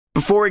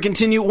Before we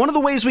continue, one of the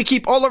ways we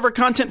keep all of our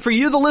content for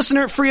you, the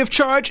listener, free of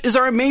charge is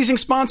our amazing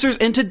sponsors,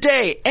 and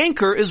today,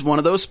 Anchor is one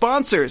of those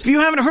sponsors. If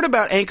you haven't heard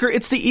about Anchor,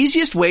 it's the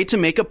easiest way to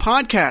make a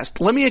podcast.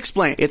 Let me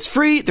explain. It's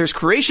free, there's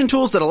creation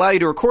tools that allow you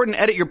to record and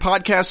edit your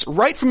podcasts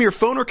right from your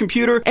phone or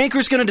computer.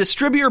 Anchor's going to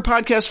distribute your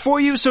podcast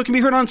for you so it can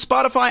be heard on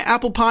Spotify,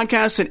 Apple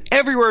Podcasts, and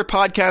everywhere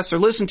podcasts are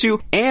listened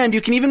to, and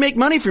you can even make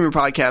money from your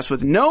podcast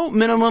with no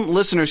minimum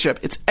listenership.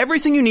 It's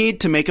everything you need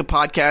to make a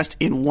podcast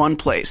in one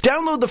place.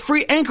 Download the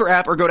free Anchor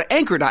app or go to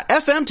anchor.fm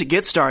to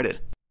get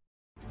started.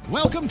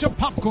 Welcome to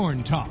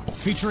Popcorn Talk,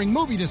 featuring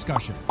movie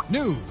discussion,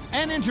 news,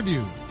 and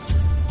interviews.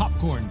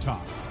 Popcorn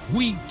Talk,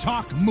 we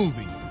talk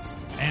movies.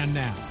 And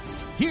now,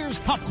 here's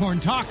Popcorn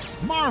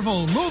Talk's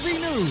Marvel Movie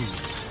News.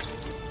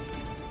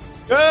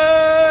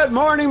 Good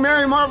morning,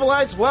 Merry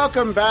Marvelites.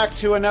 Welcome back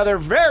to another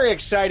very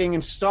exciting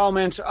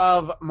installment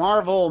of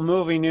Marvel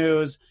Movie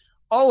News.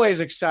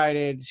 Always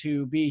excited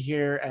to be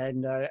here,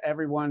 and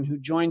everyone who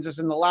joins us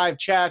in the live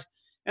chat.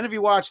 And if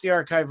you watch the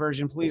archive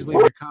version, please leave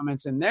your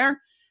comments in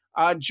there.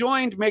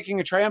 Joined,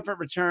 making a triumphant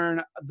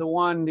return, the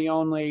one, the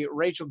only,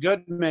 Rachel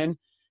Goodman,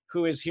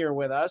 who is here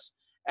with us.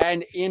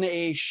 And in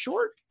a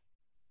short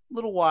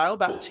little while,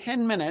 about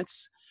 10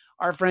 minutes,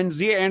 our friend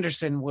Zia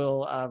Anderson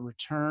will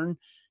return.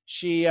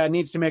 She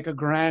needs to make a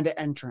grand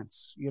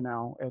entrance. You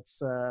know,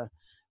 it's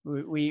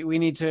we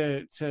need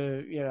to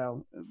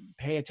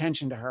pay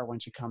attention to her when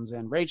she comes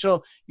in.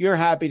 Rachel, you're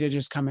happy to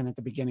just come in at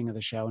the beginning of the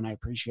show, and I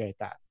appreciate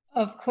that.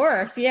 Of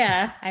course,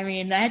 yeah. I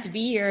mean, I had to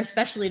be here,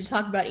 especially to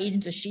talk about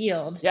Agents of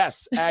S.H.I.E.L.D.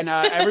 Yes, and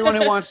everyone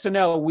who wants to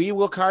know, we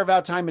will carve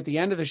out time at the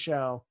end of the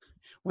show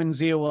when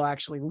Zia will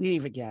actually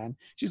leave again.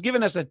 She's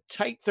given us a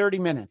tight 30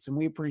 minutes, and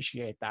we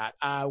appreciate that.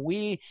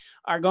 We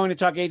are going to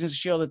talk Agents of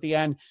S.H.I.E.L.D. at the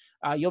end.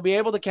 You'll be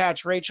able to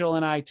catch Rachel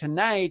and I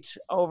tonight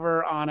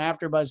over on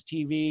AfterBuzz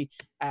TV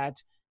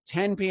at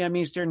 10 p.m.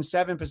 Eastern,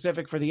 7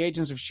 Pacific for the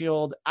Agents of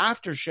S.H.I.E.L.D.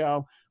 after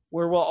show,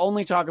 where we'll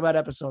only talk about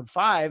episode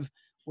 5,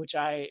 which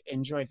I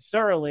enjoyed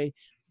thoroughly.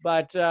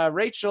 But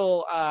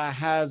Rachel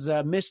has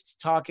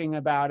missed talking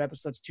about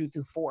episodes 2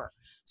 through 4.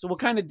 So we'll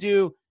kind of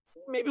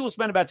maybe we'll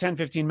spend about 10,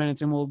 15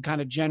 minutes and we'll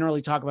kind of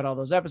generally talk about all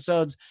those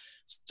episodes.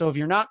 So if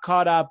you're not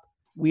caught up,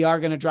 we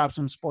are going to drop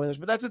some spoilers,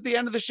 but that's at the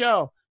end of the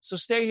show. So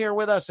stay here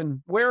with us.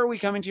 And where are we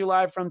coming to you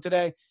live from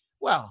today?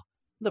 Well,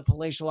 the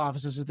palatial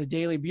offices of the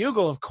Daily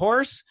Bugle, of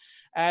course.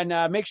 And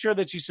make sure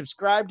that you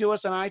subscribe to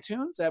us on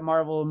iTunes at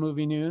Marvel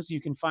Movie News. You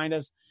can find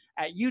us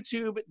at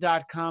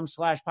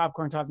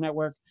youtube.com/Popcorn Talk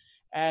Network,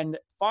 and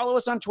follow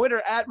us on Twitter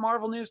at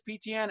Marvel News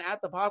PTN,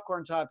 at the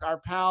Popcorn Talk. Our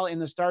pal in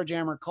the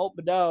Starjammer, Colt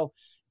Bedeau,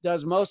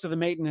 does most of the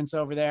maintenance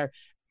over there.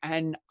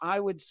 And I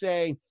would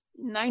say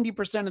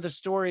 90% of the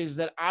stories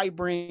that I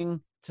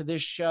bring to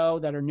this show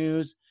that are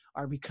news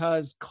are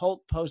because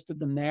Colt posted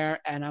them there.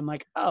 And I'm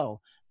like,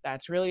 oh,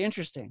 that's really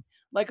interesting.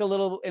 Like in a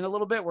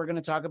little bit, we're going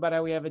to talk about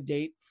how we have a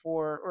date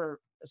or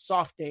a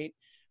soft date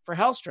for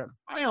Hellstrom.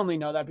 I only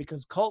know that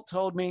because Colt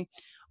told me.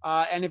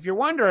 And if you're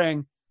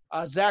wondering,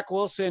 Zach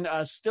Wilson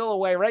still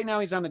away. Right now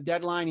he's on a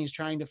deadline. He's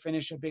trying to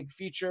finish a big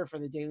feature for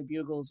the Daily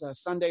Bugle's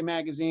Sunday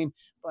magazine.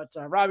 But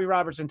Robbie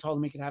Robertson told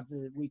him he could have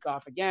the week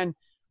off again.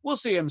 We'll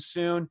see him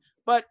soon.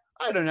 But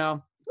I don't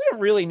know. We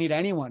don't really need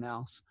anyone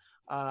else.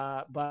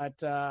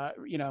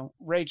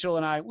 Rachel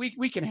and I,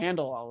 we can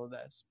handle all of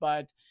this.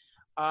 But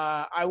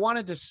I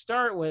wanted to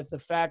start with the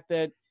fact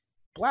that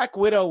Black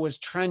Widow was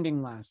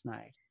trending last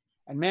night.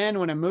 And man,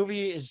 when a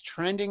movie is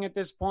trending at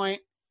this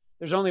point,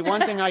 there's only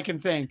one thing I can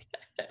think.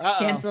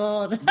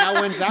 Canceled.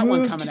 Now when's that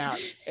one coming out?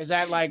 Is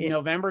that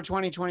November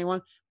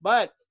 2021?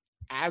 But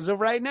as of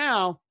right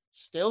now,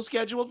 still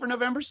scheduled for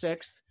November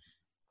 6th.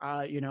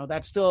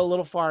 That's still a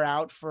little far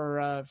out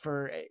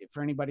for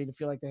anybody to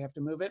feel like they have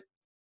to move it.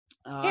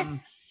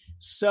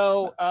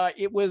 So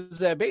it was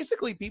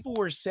basically people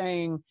were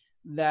saying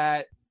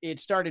that it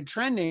started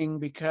trending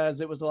because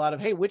it was a lot of,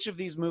 hey, which of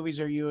these movies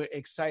are you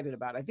excited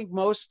about? I think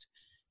most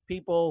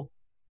people,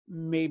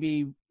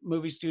 maybe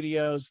movie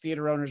studios,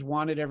 theater owners,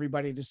 wanted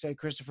everybody to say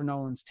Christopher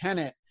Nolan's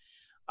Tenet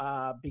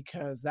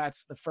because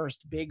that's the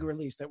first big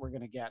release that we're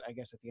going to get, I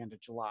guess, at the end of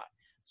July.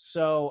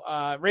 So,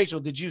 Rachel,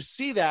 did you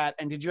see that?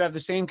 And did you have the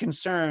same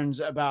concerns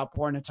about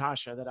poor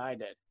Natasha that I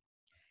did?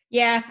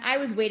 Yeah, I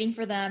was waiting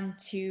for them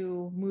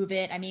to move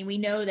it. I mean, we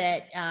know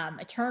that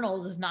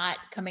Eternals is not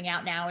coming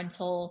out now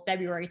until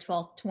February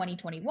 12th,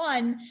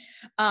 2021.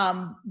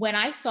 When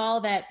I saw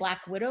that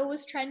Black Widow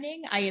was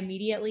trending, I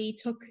immediately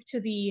took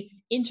to the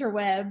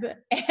interweb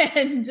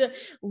and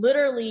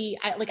literally,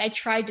 I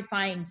tried to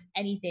find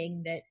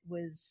anything that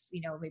was,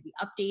 maybe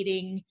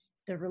updating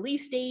the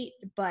release date,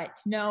 but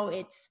no,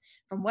 it's,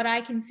 from what I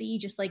can see,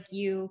 just like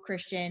you,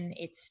 Christian,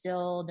 it's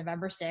still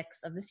November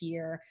 6th of this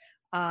year.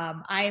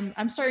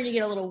 I'm starting to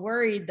get a little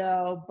worried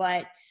though,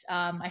 but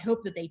I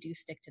hope that they do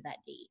stick to that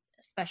date,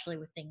 especially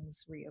with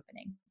things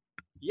reopening.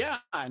 Yeah,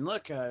 and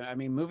look,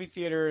 movie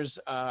theaters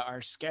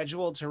are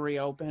scheduled to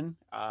reopen,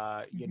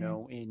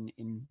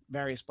 in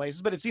various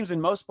places, but it seems in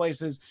most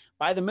places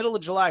by the middle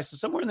of July. So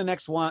somewhere in the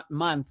next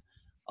month,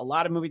 a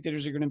lot of movie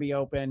theaters are going to be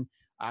open.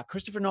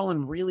 Christopher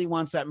Nolan really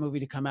wants that movie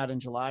to come out in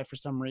July for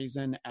some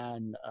reason,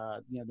 and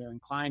they're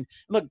inclined.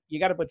 Look, you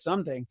got to put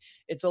something.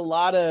 It's a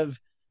lot of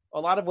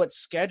what's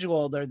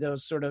scheduled are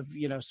those sort of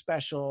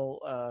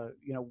special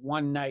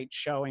one night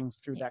showings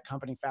through that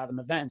company Fathom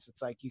Events.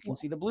 It's like you can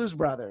see the Blues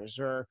Brothers,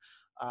 or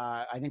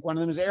I think one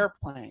of them is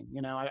Airplane.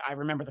 I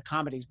remember the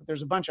comedies, but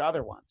there's a bunch of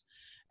other ones,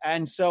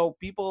 and so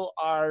people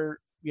are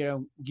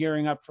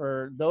gearing up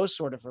for those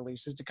sort of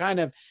releases to kind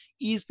of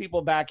ease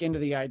people back into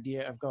the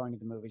idea of going to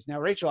the movies. Now,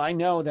 Rachel, I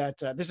know that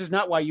this is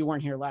not why you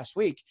weren't here last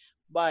week,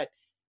 but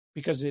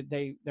because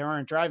there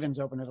aren't drive-ins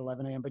open at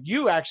 11 a.m. But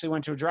you actually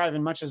went to a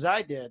drive-in, much as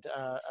I did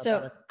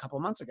about a couple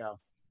of months ago.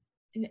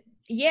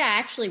 Yeah, I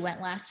actually went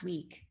last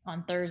week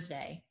on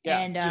Thursday.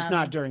 Yeah, and just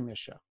not during this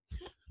show.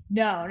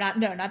 No,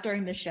 not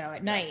during the show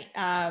at night.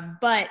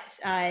 But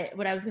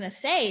what I was going to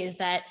say is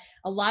that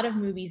a lot of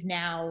movies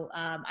now,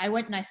 I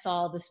went and I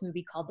saw this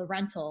movie called The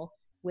Rental,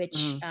 which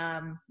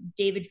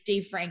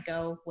Dave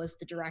Franco was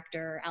the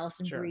director.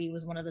 Alison Brie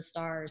was one of the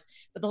stars.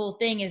 But the whole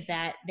thing is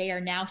that they are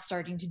now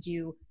starting to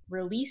do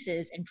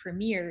releases and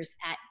premieres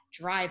at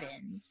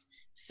drive-ins.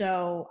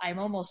 So I'm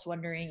almost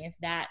wondering if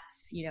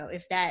that's,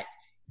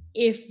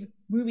 if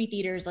movie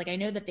theaters, like I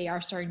know that they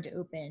are starting to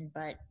open,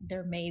 but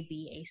there may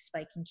be a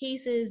spike in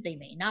cases. They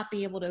may not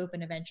be able to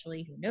open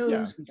eventually. Who knows?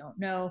 Yeah. We don't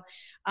know.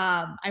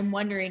 I'm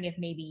wondering if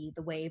maybe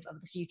the wave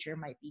of the future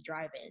might be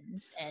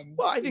drive-ins. And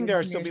well, I think there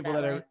are still people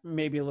that are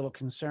maybe a little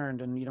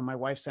concerned. And, my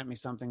wife sent me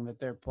something that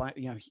they're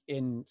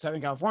in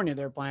Southern California,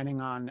 they're planning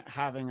on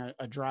having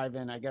a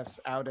drive-in, I guess,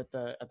 out at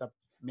the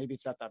maybe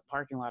it's at the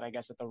parking lot, I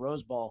guess, at the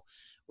Rose Bowl,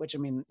 which,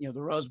 the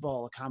Rose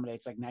Bowl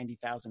accommodates like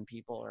 90,000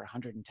 people or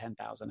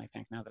 110,000, I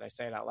think, now that I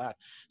say it out loud.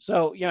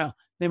 So,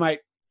 they might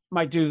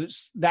do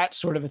that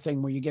sort of a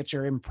thing where you get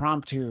your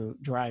impromptu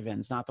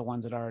drive-ins, not the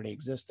ones that already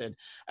existed.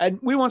 And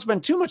we won't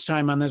spend too much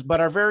time on this,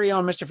 but our very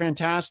own Mr.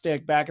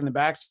 Fantastic back in the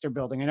Baxter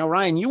Building. I know,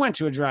 Ryan, you went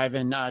to a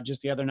drive-in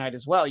just the other night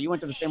as well. You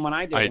went to the same one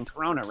I did in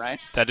Corona, right?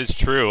 That is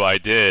true. I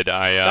did.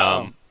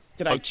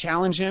 Did I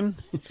challenge him?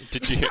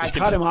 Did you? I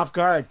caught him off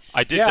guard.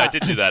 I did. Yeah. I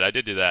did do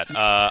that.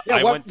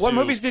 What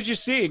movies did you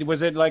see?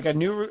 Was it like a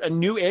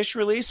new-ish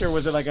release, or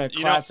was it like a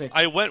classic?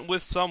 I went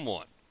with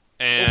someone,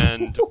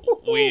 and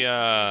we.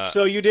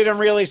 So you didn't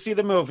really see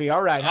the movie.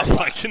 All right. No. Oh,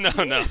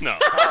 no,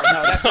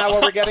 that's not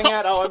what we're getting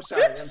at. Oh, I'm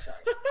sorry. I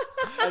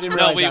didn't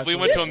realize. No, we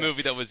went to a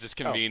movie that was just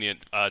convenient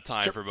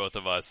time for both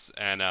of us,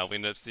 and we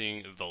ended up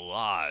seeing The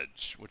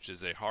Lodge, which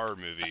is a horror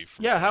movie.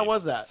 How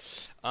was that?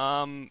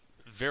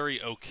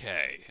 Very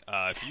okay.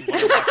 If you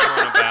want to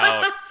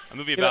watch a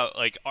movie about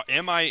like,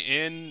 am I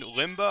in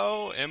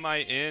limbo? Am I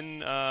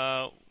in?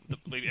 Am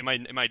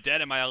I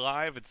dead? Am I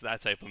alive? It's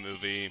that type of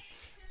movie,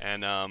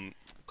 and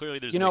clearly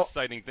there's an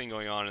exciting thing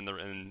going on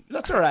in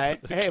That's all right.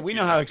 Hey, we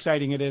know how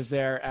exciting it is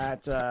there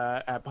at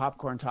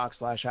Popcorn Talk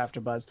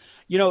 /AfterBuzz.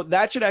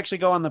 That should actually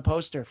go on the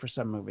poster for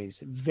some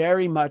movies.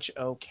 Very much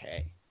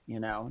okay.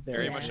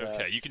 Very much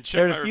okay. You can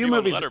check my review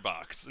on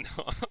Letterboxd.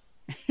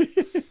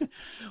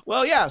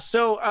 Well, yeah.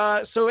 So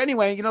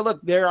anyway,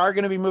 look, there are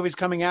going to be movies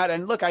coming out,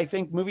 and look, I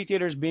think movie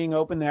theaters being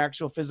open, the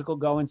actual physical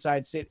go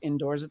inside, sit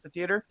indoors at the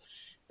theater,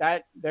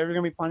 that there are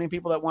going to be plenty of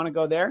people that want to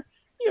go there.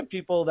 You have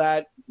people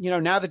that,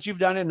 now that you've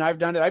done it and I've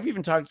done it, I've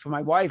even talked to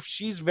my wife.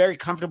 She's very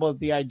comfortable with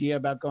the idea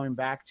about going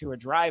back to a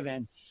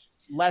drive-in,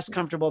 less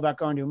comfortable about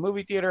going to a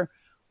movie theater.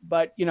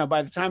 But,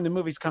 by the time the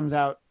movies comes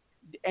out,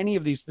 any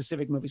of these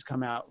specific movies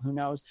come out, who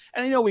knows?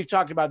 And I know we've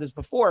talked about this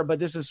before, but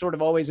this is sort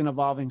of always an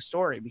evolving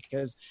story,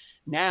 because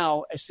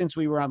now, since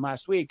we were on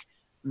last week,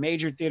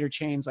 major theater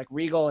chains like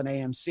Regal and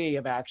AMC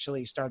have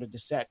actually started to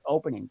set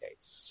opening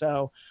dates.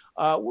 So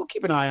we'll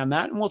keep an eye on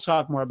that, and we'll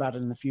talk more about it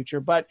in the future.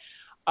 But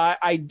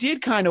I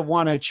did kind of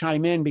want to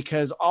chime in,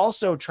 because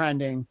also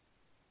trending,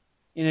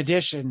 in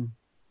addition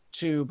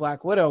to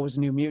Black Widow, was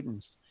New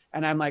Mutants.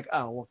 And I'm like,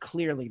 oh, well,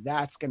 clearly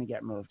that's going to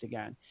get moved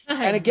again.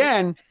 And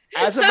again,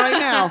 as of right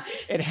now,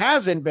 it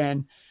hasn't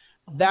been.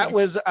 That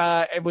was,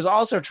 it was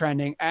also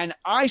trending. And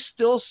I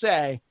still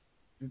say,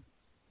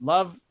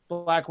 love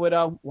Black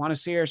Widow, want to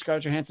see her.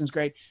 Scarlett Johansson's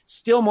great.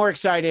 Still more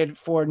excited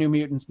for New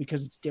Mutants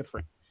because it's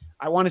different.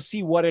 I want to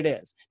see what it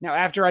is. Now,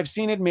 after I've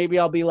seen it, maybe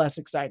I'll be less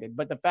excited.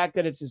 But the fact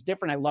that it's just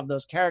different, I love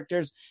those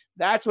characters.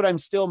 That's what I'm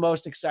still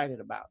most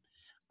excited about.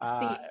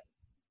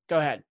 Go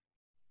ahead.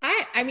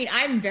 I mean,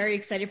 I'm very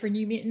excited for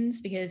New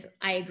Mutants because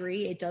I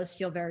agree. It does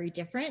feel very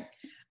different.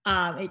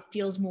 It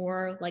feels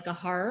more like a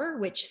horror,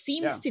 which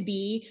seems to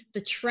be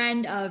the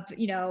trend of,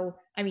 it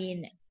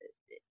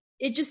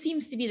just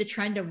seems to be the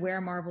trend of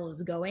where Marvel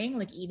is going.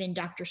 Like even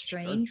Doctor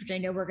Strange, which I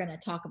know we're going to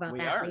talk about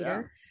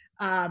later.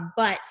 Yeah.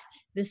 But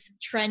this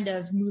trend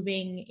of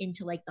moving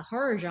into like the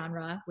horror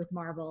genre with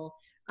Marvel,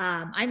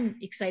 I'm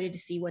excited to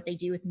see what they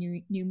do with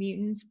New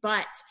Mutants,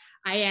 but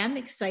I am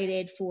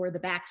excited for the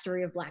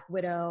backstory of Black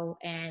Widow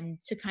and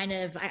to kind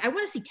of, I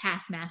want to see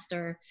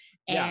Taskmaster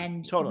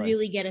and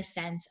really get a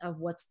sense of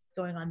what's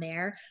going on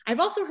there.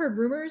 I've also heard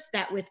rumors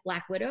that with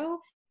Black Widow,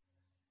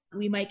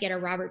 we might get a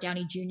Robert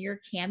Downey Jr.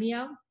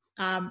 cameo.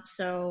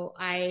 So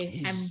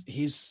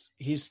he's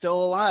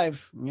still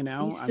alive,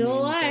 He's still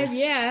alive.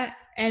 Yeah.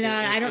 And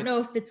I don't know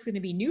if it's going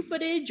to be new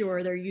footage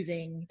or they're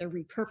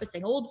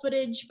repurposing old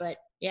footage, but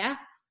yeah.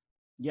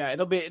 Yeah,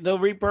 they'll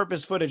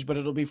repurpose footage, but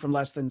it'll be from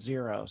less than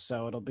zero.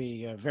 So it'll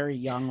be a very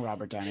young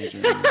Robert Downey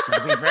Jr. So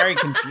it'll be very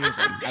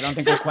confusing. I don't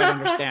think we'll quite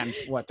understand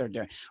what they're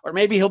doing. Or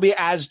maybe he'll be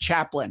as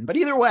Chaplin, but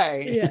either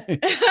way.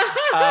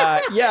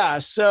 Yeah.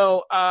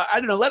 So I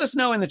don't know. Let us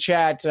know in the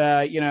chat.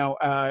 I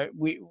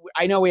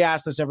know we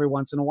ask this every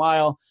once in a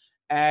while,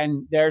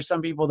 and there are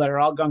some people that are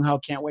all gung-ho,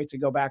 can't wait to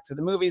go back to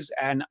the movies.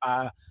 And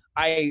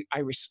I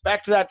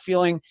respect that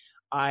feeling.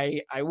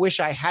 I wish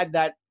I had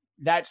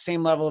that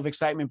same level of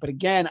excitement. But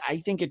again, I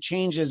think it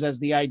changes as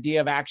the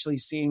idea of actually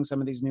seeing some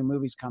of these new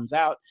movies comes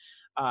out.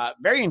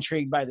 Very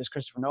intrigued by this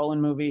Christopher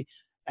Nolan movie.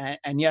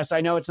 And yes,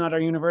 I know it's not our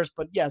universe,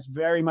 but yes,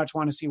 very much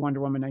want to see Wonder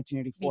Woman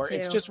 1984.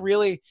 It's just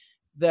really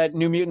that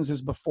New Mutants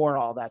is before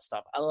all that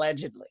stuff,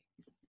 allegedly,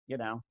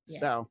 Yeah.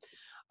 So,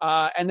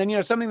 and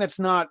then, something that's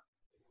not,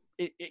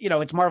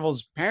 it's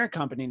Marvel's parent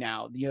company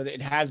now.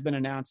 It has been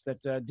announced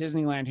that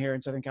Disneyland here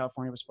in Southern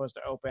California was supposed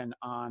to open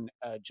on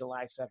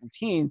July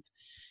 17th.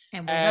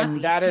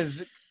 And that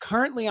is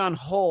currently on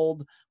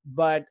hold,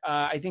 but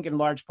I think in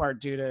large part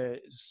due to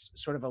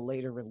sort of a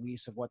later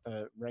release of what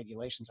the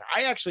regulations are.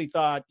 I actually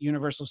thought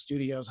Universal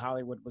Studios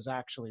Hollywood was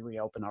actually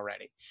reopened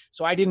already.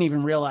 So I didn't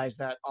even realize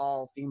that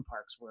all theme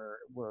parks were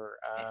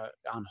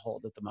on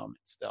hold at the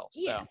moment still.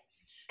 Yeah. So.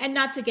 And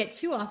not to get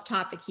too off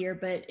topic here,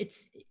 but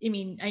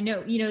I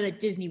know, that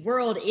Disney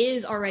World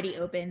is already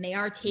open. They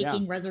are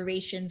taking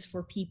reservations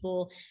for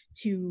people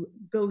to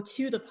go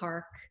to the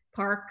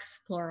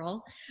parks,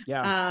 plural.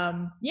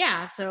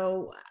 Yeah.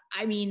 So,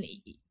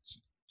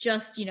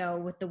 just,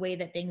 with the way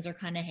that things are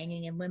kind of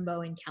hanging in limbo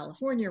in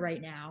California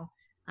right now,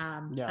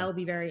 I will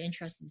be very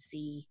interested to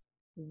see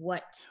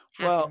what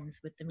happens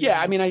with the movie.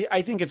 Yeah.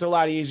 I think it's a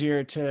lot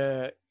easier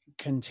to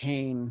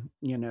contain,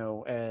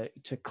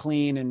 to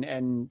clean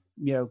and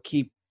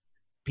keep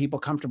people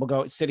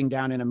comfortable sitting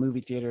down in a movie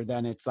theater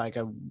than it's like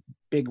a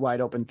big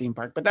wide open theme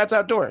park, but that's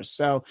outdoors.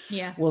 So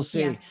we'll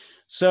see. Yeah.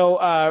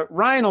 So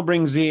Ryan will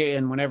bring Zia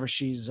in whenever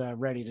she's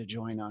ready to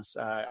join us.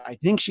 I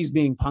think she's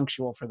being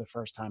punctual for the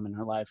first time in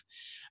her life.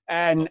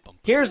 And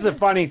here's the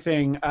funny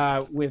thing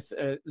with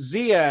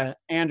Zia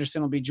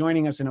Anderson will be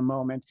joining us in a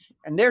moment.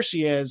 And there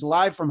she is,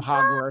 live from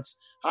Hogwarts.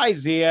 Hi,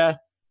 Zia.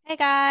 Hey,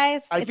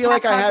 guys. I feel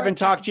like I haven't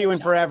talked to you in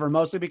forever,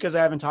 mostly because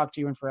I haven't talked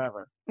to you in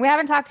forever. We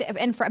haven't talked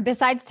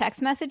besides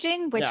text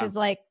messaging, which is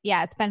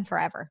it's been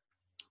forever.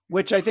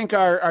 Which I think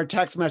our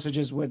text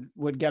messages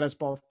would get us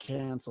both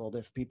canceled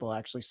if people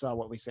actually saw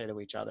what we say to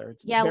each other.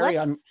 It's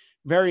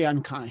very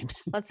unkind.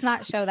 Let's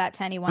not show that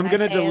to anyone.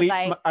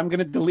 I'm going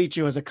to delete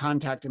you as a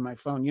contact in my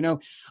phone.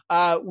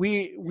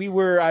 We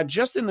were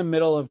just in the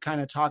middle of kind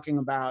of talking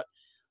about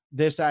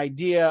this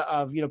idea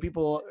of,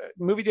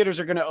 movie theaters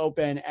are going to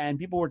open and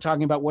people were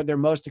talking about what they're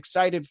most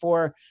excited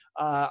for.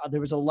 There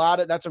was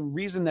that's a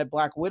reason that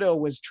Black Widow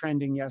was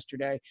trending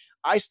yesterday.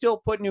 I still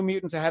put New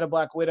Mutants ahead of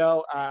Black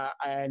Widow.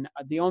 And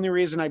the only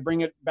reason I bring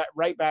it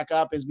right back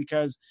up is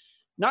because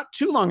not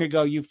too long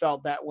ago you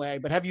felt that way,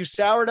 but have you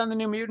soured on the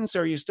New Mutants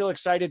or are you still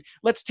excited?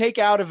 Let's take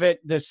out of it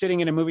the sitting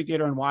in a movie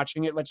theater and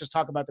watching it. Let's just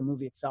talk about the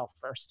movie itself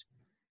first.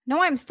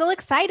 No, I'm still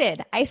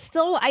excited. I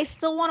still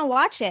want to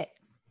watch it.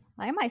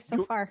 Why am I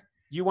so far?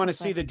 You want to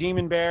see the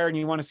Demon Bear and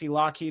you want to see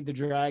Lockheed the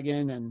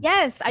Dragon and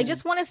yes, I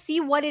just want to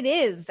see what it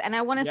is and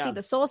I want to see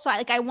the soul. So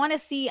I want to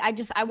see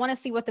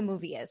what the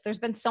movie is. There's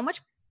been so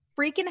much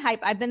freaking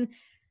hype. I've been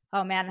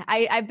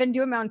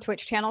doing my own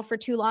Twitch channel for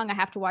too long. I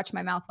have to watch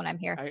my mouth when I'm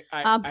here.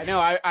 I know.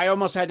 I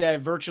almost had to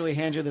virtually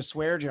hand you the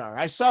swear jar.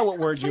 I saw what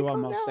word you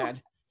almost said.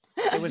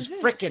 It was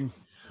frickin'.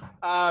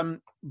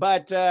 And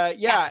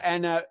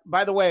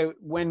by the way,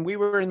 when we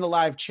were in the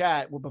live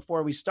chat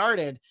before we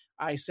started,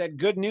 I said,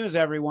 good news,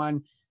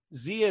 everyone.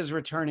 Zia is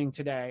returning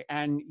today.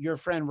 And your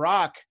friend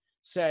Rock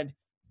said,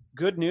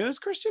 good news,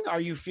 Christian? Are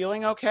you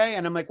feeling okay?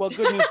 And I'm like, well,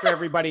 good news for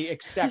everybody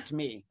except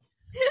me.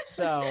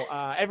 So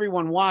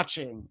everyone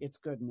watching, it's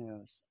good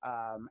news.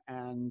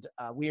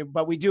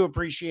 We do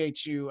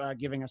appreciate you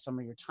giving us some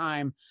of your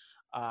time.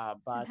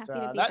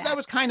 That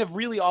was kind of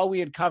really all we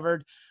had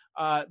covered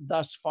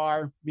thus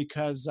far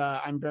because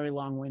I'm very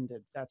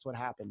long-winded. That's what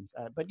happens.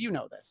 But you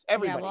know this.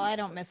 Everybody. I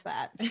don't miss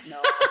that. No,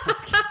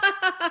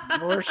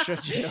 nor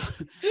should you.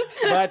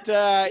 But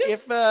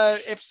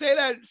if say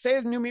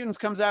the New Mutants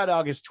comes out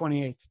August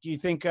 28th, do you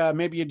think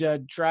maybe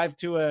you'd drive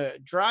to a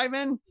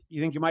drive-in?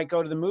 You think you might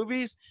go to the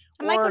movies?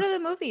 I might go to the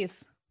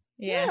movies.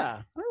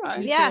 Yeah. All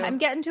right. Yeah, I'm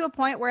getting to a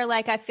point where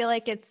I feel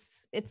like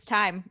it's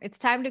time. It's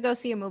time to go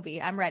see a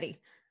movie. I'm ready.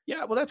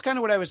 Yeah, well, that's kind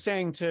of what I was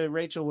saying to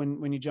Rachel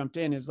when you jumped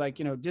in is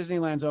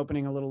Disneyland's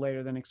opening a little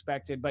later than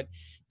expected, but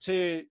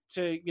to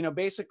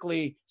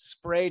basically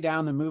spray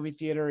down the movie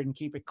theater and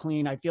keep it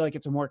clean, I feel like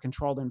it's a more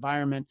controlled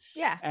environment.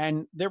 Yeah.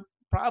 And they're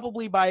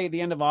probably by the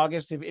end of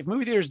August, if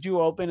movie theaters do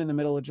open in the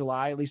middle of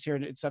July, at least here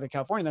in Southern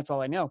California, that's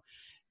all I know,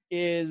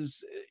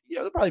 is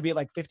they'll probably be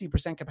at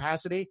 50%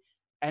 capacity.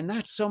 And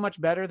that's so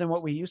much better than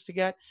what we used to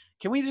get.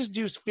 Can we just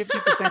do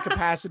 50%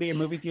 capacity in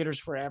movie theaters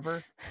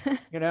forever?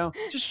 You know,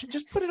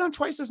 just put it on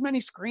twice as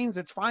many screens.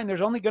 It's fine.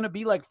 There's only going to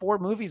be like 4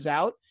 movies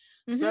out.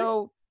 Mm-hmm.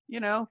 So, you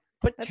know,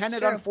 put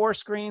Tenet on 4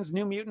 screens,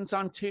 New Mutants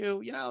on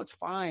 2, you know, it's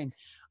fine.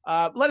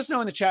 Let us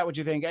know in the chat what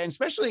you think. And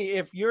especially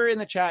if you're in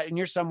the chat and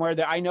you're somewhere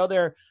that I know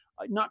they're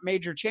not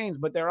major chains,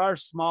 but there are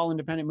small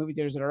independent movie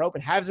theaters that are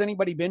open. Has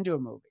anybody been to a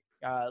movie?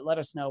 Let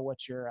us know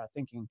what you're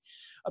thinking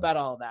about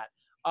all of that.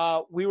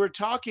 We were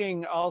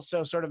talking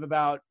also sort of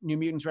about New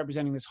Mutants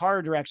representing this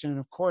horror direction. And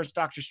of course,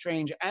 Doctor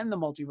Strange and the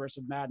Multiverse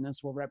of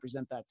Madness will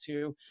represent that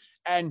too.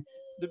 And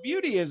the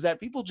beauty is that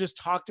people just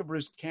talk to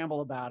Bruce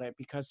Campbell about it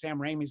because Sam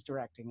Raimi's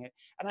directing it.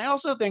 And I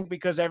also think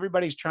because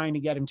everybody's trying to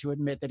get him to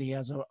admit that he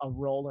has a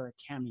role or a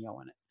cameo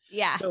in it.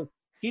 Yeah. So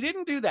he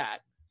didn't do that.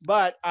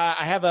 But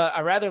I have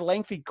a rather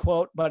lengthy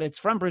quote, but it's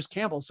from Bruce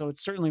Campbell, so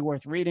it's certainly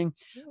worth reading.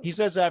 He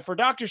says, for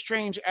Doctor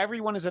Strange,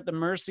 everyone is at the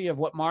mercy of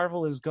what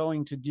Marvel is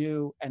going to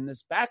do and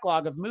this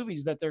backlog of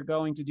movies that they're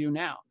going to do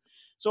now.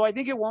 So I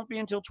think it won't be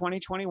until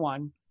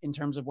 2021 in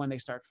terms of when they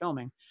start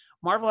filming.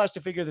 Marvel has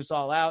to figure this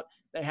all out.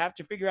 They have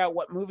to figure out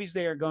what movies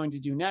they are going to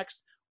do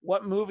next,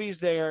 what movies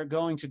they are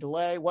going to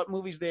delay, what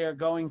movies they are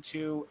going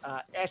to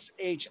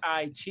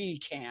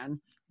SHIT can.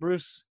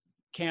 Bruce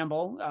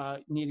Campbell,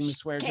 needing the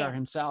swear jar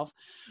himself,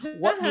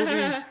 what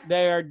movies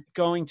they are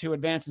going to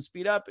advance and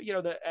speed up, you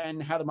know,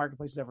 and how the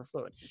marketplace is ever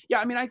fluid.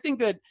 Yeah, I mean, I think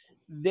that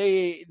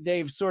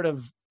they've sort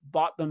of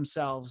bought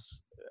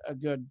themselves a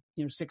good,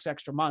 6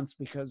 extra months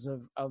because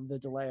of the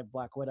delay of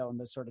Black Widow and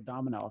the sort of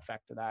domino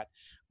effect of that.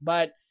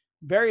 But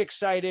very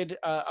excited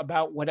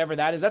about whatever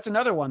that is. That's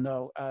another one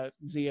though,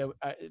 Zia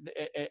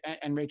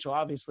and Rachel,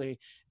 obviously,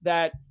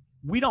 that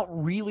we don't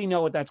really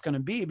know what that's going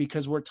to be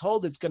because we're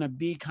told it's going to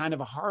be kind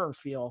of a horror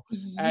feel.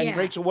 Yeah. And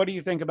Rachel, what do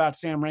you think about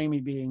Sam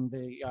Raimi being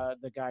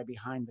the guy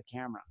behind the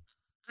camera?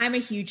 I'm a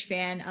huge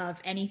fan of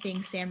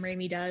anything Sam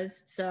Raimi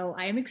does, so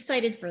I am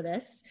excited for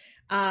this.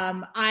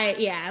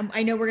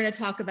 I know we're going to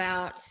talk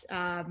about,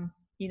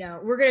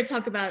 we're going to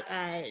talk about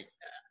a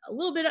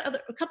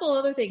couple of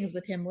other things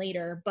with him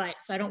later, but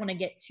so I don't want to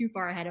get too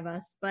far ahead of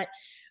us. But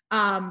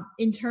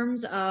in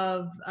terms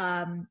of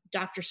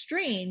Doctor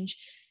Strange,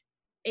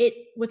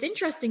 what's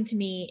interesting to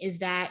me is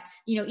that,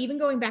 even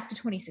going back to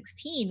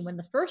 2016, when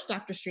the first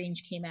Doctor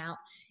Strange came out,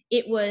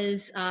 it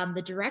was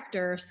the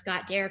director,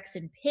 Scott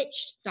Derrickson,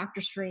 pitched Doctor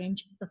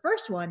Strange, the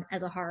first one,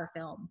 as a horror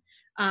film.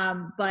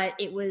 But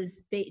it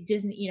was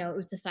Disney, it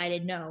was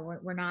decided, no,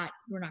 we're not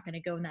going to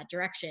go in that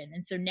direction.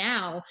 And so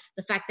now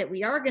the fact that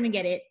we are going to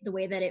get it the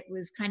way that it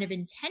was kind of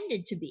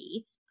intended to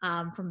be,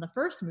 from the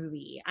first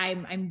movie,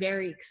 I'm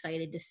very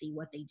excited to see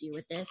what they do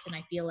with this. And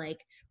I feel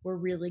like we're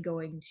really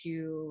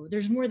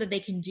there's more that they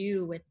can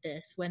do with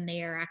this when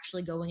they are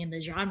actually going in the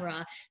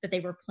genre that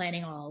they were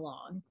planning all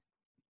along.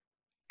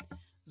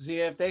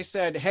 Zia, if they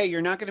said, hey,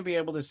 you're not going to be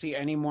able to see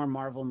any more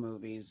Marvel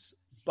movies,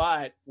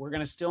 but we're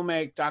going to still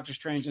make Doctor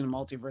Strange in the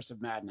Multiverse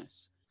of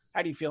Madness,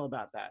 how do you feel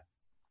about that?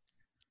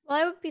 Well,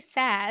 I would be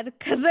sad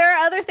because there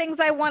are other things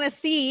I want to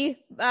see.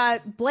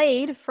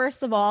 Blade,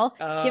 first of all,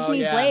 give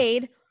me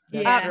Blade.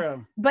 That's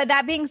true. But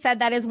that being said,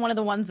 that is one of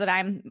the ones that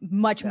I'm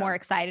much more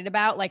excited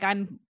about. Like,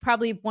 I'm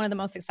probably one of the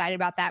most excited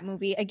about that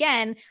movie.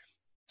 Again,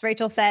 as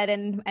Rachel said,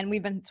 and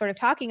we've been sort of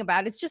talking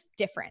about, it's just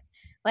different.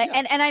 Like,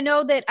 and I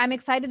know that I'm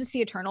excited to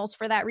see Eternals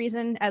for that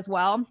reason as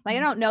well. Like, I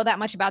don't know that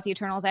much about the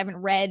Eternals. I haven't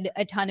read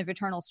a ton of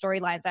Eternal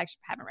storylines. I actually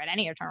haven't read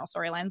any Eternal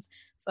storylines.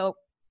 So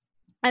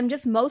I'm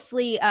just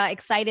mostly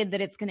excited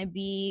that it's going to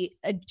be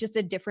just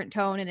a different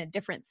tone and a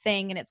different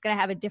thing, and it's going to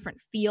have a different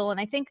feel.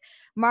 And I think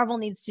Marvel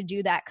needs to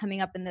do that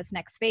coming up in this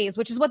next phase,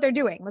 which is what they're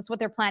doing. That's what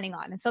they're planning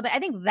on. And so I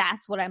think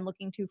that's what I'm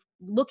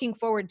looking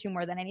forward to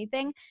more than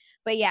anything.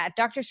 But yeah,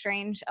 Doctor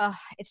Strange,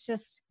 it's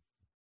just,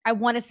 I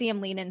want to see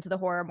him lean into the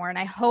horror more. And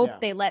I hope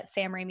they let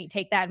Sam Raimi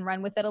take that and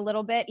run with it a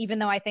little bit, even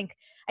though I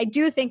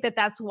do think that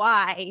that's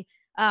why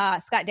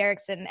Scott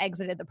Derrickson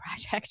exited the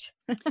project.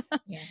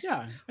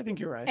 Yeah, I think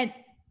you're right. And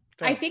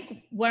I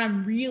think what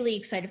I'm really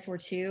excited for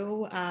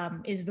too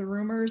is the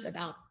rumors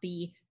about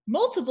the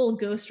multiple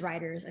Ghost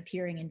Riders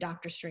appearing in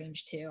Doctor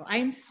Strange 2.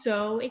 I'm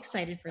so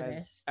excited for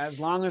this. As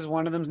long as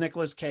one of them's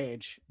Nicolas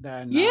Cage,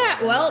 then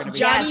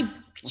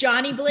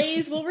Johnny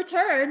Blaze will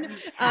return.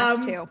 Has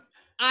to.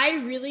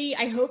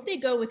 I hope they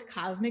go with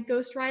Cosmic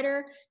Ghost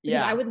Rider,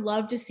 because I would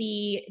love to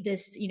see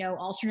this,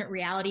 alternate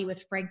reality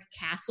with Frank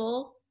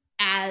Castle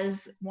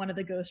as one of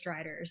the Ghost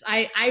Riders.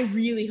 I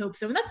really hope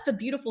so. And that's the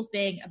beautiful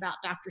thing about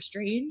Doctor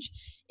Strange,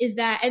 is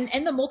that,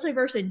 and the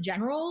multiverse in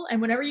general, and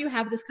whenever you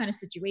have this kind of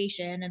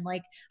situation, and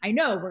like, I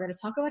know we're going to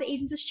talk about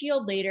Agents of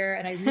S.H.I.E.L.D. later,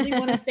 and I really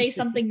want to say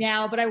something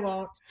now, but I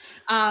won't.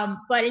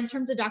 But in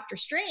terms of Doctor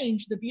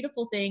Strange, the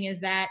beautiful thing is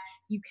that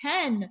you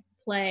can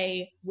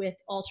play with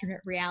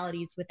alternate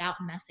realities without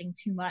messing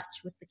too much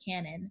with the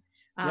canon.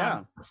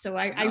 So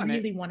I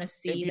really want to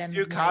see them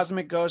do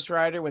Cosmic Ghost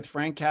Rider with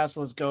Frank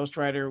Castle as Ghost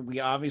Rider. We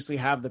obviously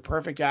have the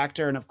perfect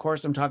actor, and of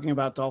course, I'm talking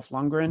about Dolph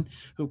Lundgren,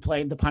 who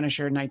played the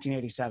Punisher in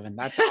 1987.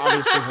 That's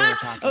obviously who we're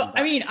talking about.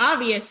 I mean,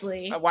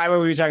 obviously. Why were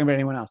we talking about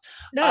anyone else?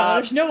 No,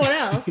 there's no one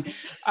else.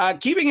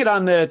 Keeping it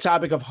on the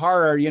topic of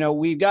horror,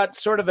 we've got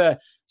sort of a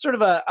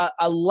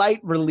light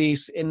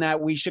release in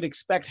that we should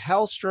expect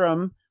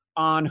Hellstrom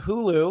on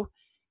Hulu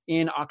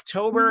in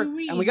October,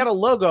 and we got a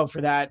logo for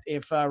that.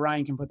 If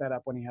Ryan can put that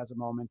up when he has a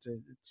moment,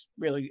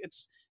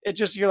 it's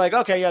just, you're like,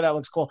 okay, yeah, that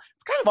looks cool.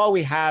 It's kind of all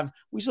we have.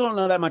 We still don't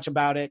know that much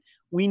about it.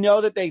 We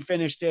know that they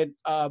finished it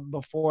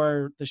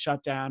before the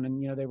shutdown,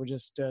 and they were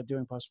just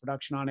doing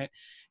post-production on it.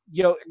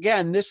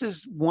 Again, this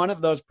is one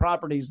of those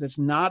properties that's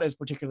not as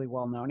particularly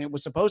well known. It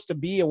was supposed to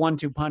be a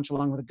 1-2 punch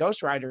along with a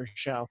Ghost Rider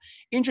show.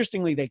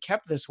 Interestingly, they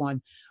kept this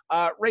one.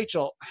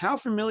 Rachel, how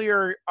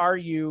familiar are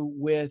you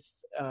with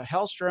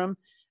Hellstrom?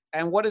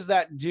 And what does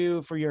that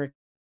do for your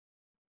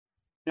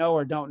know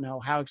or don't know?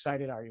 How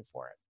excited are you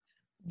for it?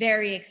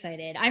 Very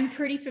excited. I'm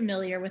pretty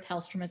familiar with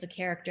Hellstrom as a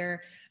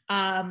character.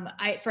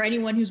 For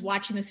anyone who's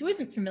watching this who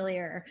isn't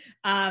familiar,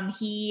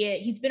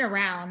 he's been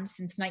around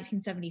since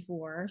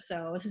 1974.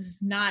 So this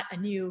is not a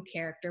new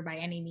character by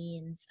any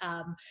means.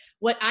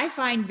 What I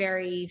find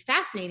very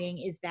fascinating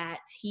is that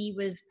he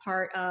was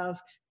part of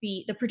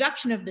the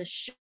production of the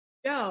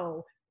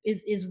show.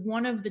 Is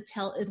one of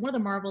the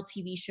Marvel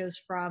TV shows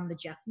from the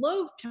Jeff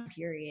Loeb time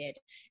period.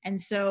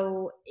 And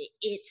so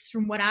it's,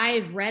 from what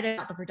I've read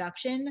about the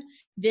production,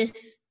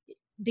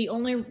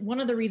 one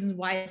of the reasons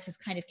why this has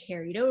kind of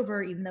carried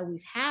over, even though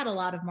we've had a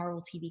lot of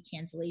Marvel TV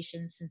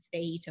cancellations since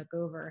Fahey took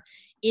over,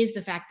 is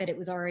the fact that it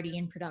was already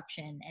in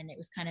production, and it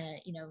was kind of,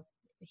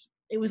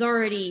 it was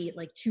already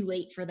like too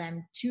late for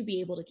them to be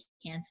able to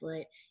cancel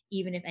it,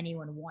 even if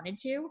anyone wanted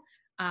to.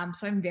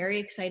 So I'm very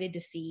excited to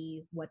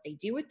see what they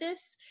do with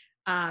this.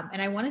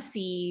 And I want to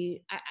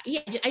see,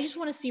 I just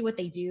want to see what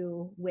they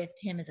do with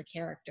him as a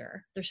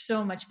character. There's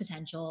so much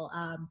potential.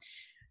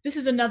 This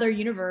is another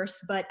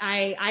universe, but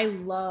I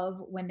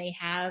love when they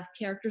have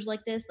characters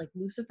like this, like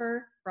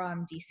Lucifer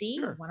from DC,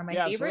 sure. One of my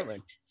favorites. Absolutely.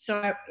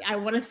 So I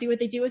want to see what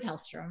they do with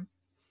Hellstrom.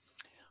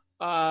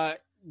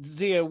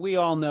 Zia, we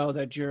all know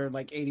that you're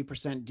like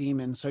 80%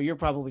 demon, so you're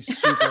probably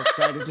super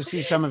excited to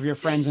see some of your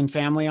friends and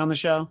family on the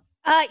show.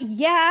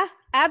 Yeah,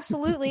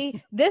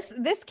 absolutely.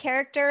 This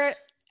character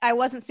I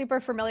wasn't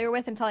super familiar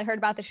with until I heard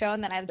about the show,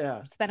 and then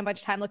I spent a bunch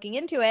of time looking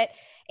into it.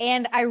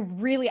 And I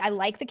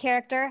like the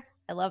character.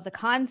 I love the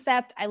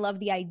concept. I love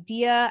the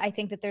idea. I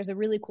think that there's a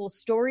really cool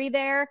story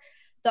there.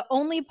 The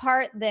only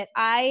part that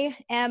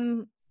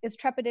is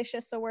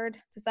trepidatious a word?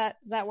 Does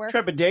that work?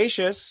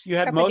 Trepidatious. You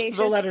had most of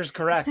the letters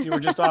correct. You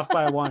were just off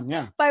by one.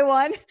 Yeah. By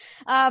one.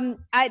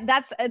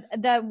 That's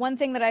the one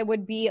thing that I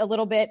would be a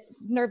little bit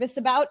nervous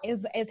about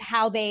is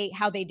how they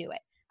do it.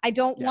 I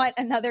don't want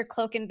another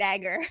Cloak and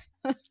Dagger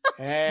on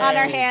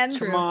our hands.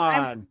 Come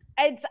on.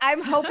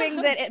 I'm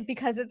hoping that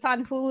because it's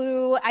on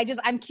Hulu,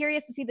 I'm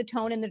curious to see the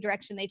tone and the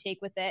direction they take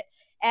with it,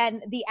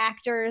 and the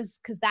actors,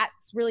 because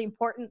that's really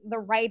important. The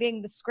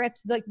writing, the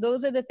scripts,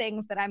 those are the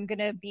things that I'm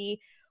gonna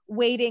be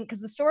waiting,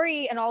 because the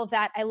story and all of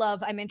that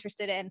I'm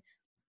interested in.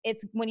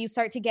 It's when you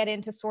start to get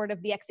into sort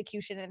of the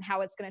execution and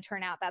how it's going to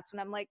turn out, that's when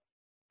I'm like,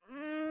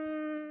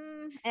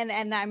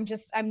 and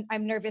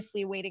I'm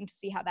nervously waiting to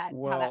see how that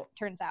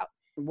turns out.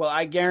 Well,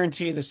 I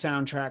guarantee the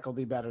soundtrack will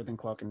be better than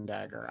Cloak and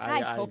Dagger.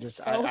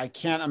 I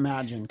can't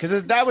imagine,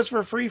 because that was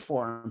for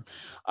Freeform.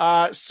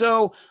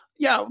 So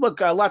yeah, look,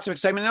 lots of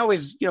excitement. And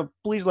always,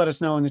 please let us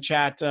know in the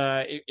chat.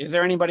 Is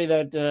there anybody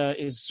that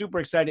is super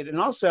excited? And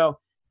also,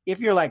 if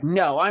you're like,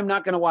 no, I'm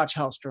not going to watch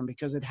Hellstrom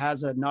because it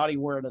has a naughty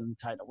word in the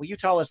title, will you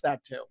tell us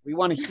that too? We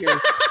want to hear.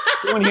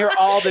 We want to hear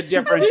all the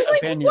different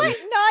opinions. What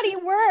naughty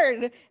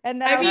word?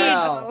 And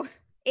then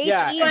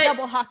H-E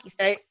double hockey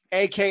sticks.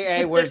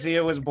 AKA where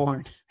Zia was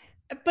born.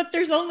 But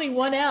there's only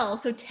one L,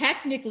 so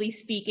technically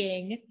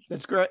speaking,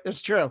 that's great.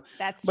 That's true.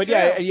 That's but true.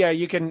 Yeah,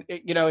 you can.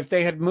 If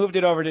they had moved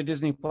it over to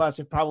Disney Plus,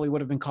 it probably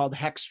would have been called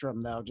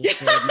Hextrom, though, just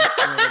to make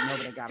sure that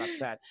nobody got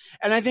upset.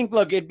 And I think,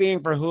 look, it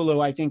being for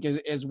Hulu, I think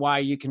is why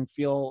you can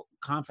feel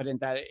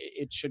confident that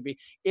it should be.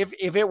 If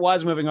it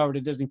was moving over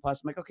to Disney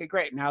Plus, I'm like, okay,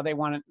 great. Now they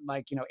want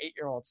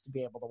 8-year-olds to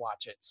be able to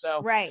watch it.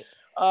 So right.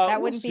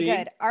 That wouldn't be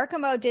good.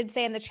 Arkamo did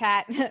say in the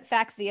chat,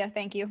 Faxia,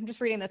 thank you. I'm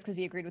just reading this because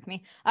he agreed with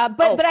me.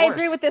 But I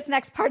agree with this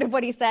next part of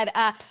what he said.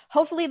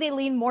 Hopefully they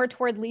lean more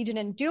toward Legion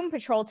and Doom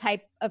Patrol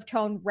type of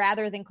tone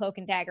rather than Cloak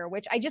and Dagger,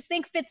 which I just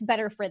think fits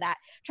better for that.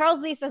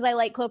 Charles Lee says I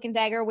like Cloak and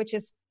Dagger, which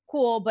is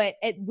cool, but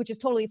which is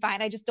totally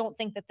fine. I just don't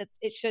think that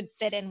it should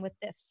fit in with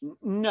this.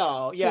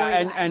 No,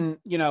 yeah, and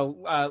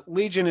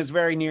Legion is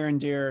very near and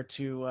dear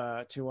to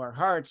our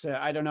hearts.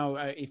 I don't know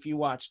if you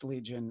watched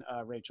Legion,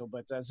 Rachel,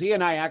 but Zia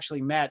and I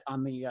actually met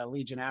on the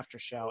Legion after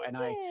show, and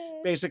I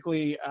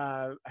basically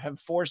have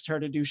forced her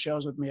to do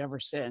shows with me ever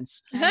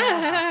since.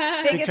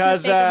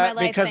 because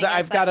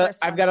I've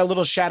got a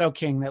little Shadow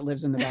King that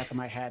lives in the back of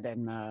my head,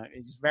 and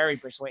he's very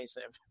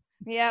persuasive.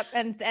 Yep.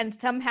 And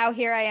somehow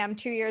here I am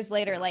 2 years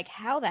later, like,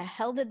 how the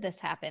hell did this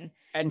happen?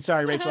 And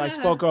sorry, Rachel, I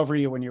spoke over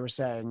you when you were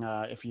saying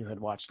if you had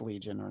watched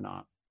Legion or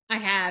not. I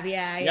have,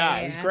 yeah.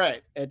 It was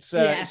great.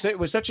 It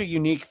was such a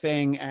unique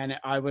thing, and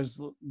I was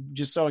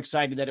just so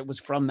excited that it was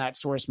from that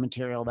source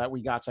material that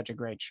we got such a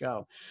great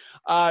show.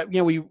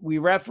 We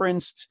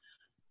referenced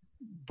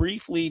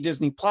briefly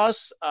Disney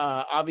Plus.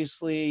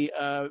 Obviously,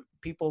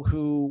 people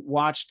who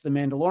watched The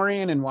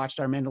Mandalorian and watched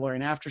our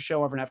Mandalorian after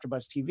show over on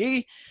AfterBuzz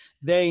TV,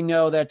 they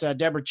know that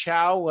Deborah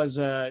Chow was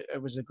a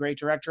great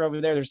director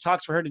over there. There's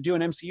talks for her to do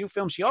an MCU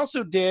film. She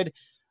also did,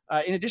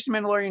 in addition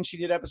to Mandalorian, she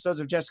did episodes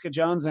of Jessica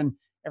Jones, and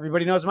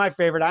everybody knows my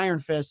favorite, Iron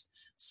Fist.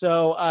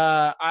 So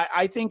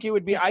I think it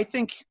would be.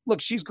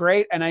 Look, she's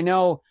great, and I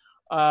know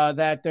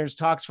that there's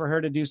talks for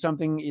her to do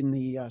something in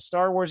the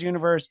Star Wars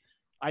universe.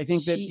 I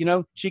think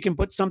that, she can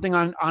put something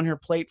on her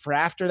plate for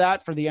after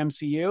that for the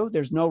MCU.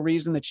 There's no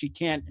reason that she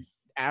can't,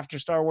 after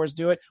Star Wars,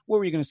 do it. What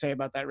were you going to say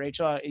about that,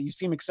 Rachel? You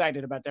seem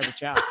excited about Deborah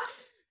Chow.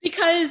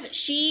 Because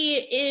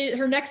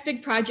her next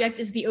big project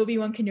is the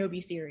Obi-Wan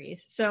Kenobi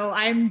series. So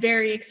I'm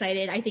very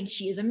excited. I think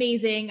she is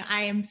amazing.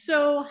 I am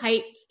so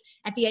hyped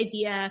at the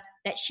idea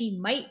that she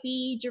might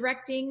be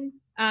directing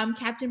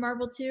Captain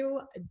Marvel 2.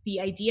 The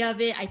idea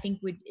of it, I think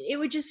would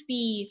just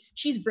be,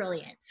 she's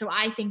brilliant. So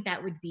I think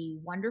that would be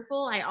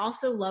wonderful. I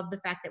also love the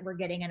fact that we're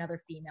getting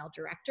another female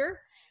director.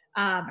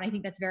 And I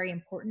think that's very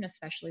important,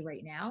 especially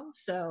right now.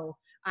 So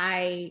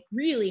I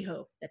really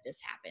hope that this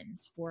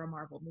happens for a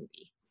Marvel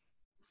movie.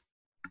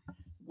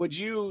 Would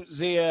you,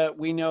 Zia,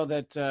 we know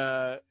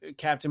that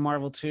Captain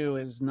Marvel 2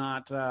 is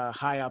not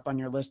high up on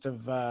your list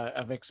of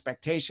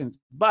expectations,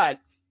 but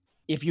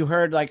if you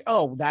heard like,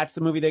 oh, that's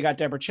the movie they got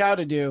Deborah Chow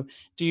to do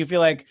you feel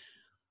like,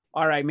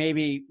 all right,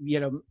 maybe,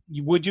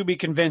 would you be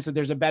convinced that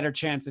there's a better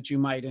chance that you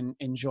might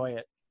enjoy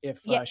it if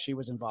she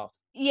was involved?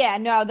 Yeah,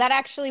 no, that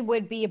actually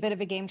would be a bit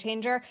of a game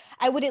changer.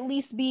 I would at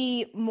least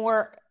be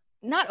more,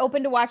 not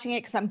open to watching it,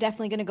 because I'm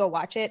definitely going to go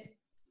watch it,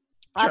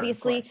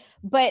 obviously,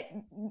 but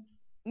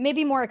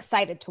maybe more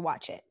excited to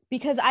watch it,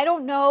 because I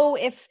don't know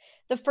if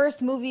the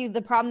first movie,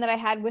 the problem that I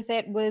had with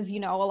it was, a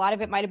lot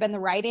of it might've been the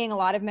writing, a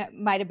lot of it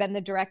might've been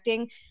the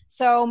directing.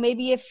 So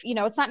maybe if,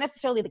 it's not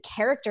necessarily the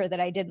character that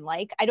I didn't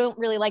like. I don't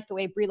really like the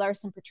way Brie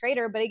Larson portrayed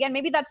her, but again,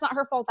 maybe that's not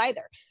her fault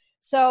either.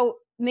 So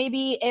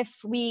maybe if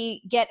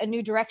we get a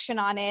new direction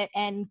on it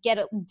and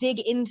dig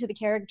into the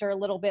character a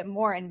little bit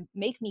more and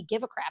make me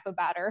give a crap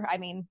about her, I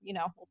mean,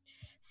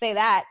 say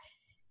that,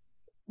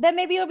 then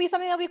maybe it'll be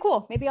something that'll be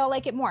cool. Maybe I'll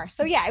like it more.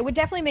 So yeah, it would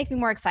definitely make me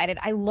more excited.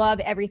 I love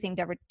everything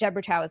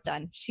Deborah Chow has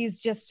done.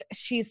 She's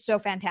so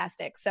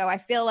fantastic. So I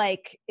feel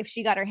like if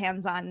she got her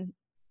hands on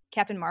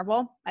Captain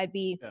Marvel, I'd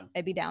be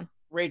down.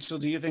 Rachel,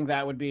 do you think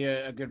that would be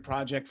a good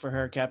project for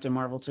her, Captain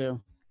Marvel 2?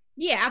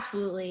 Yeah,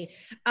 absolutely.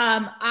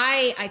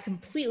 I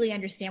completely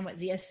understand what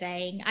Zia's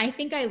saying. I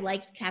think I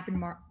liked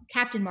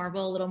Captain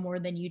Marvel a little more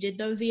than you did,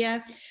 though,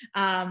 Zia.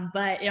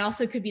 But it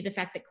also could be the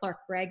fact that Clark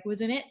Gregg was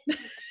in it.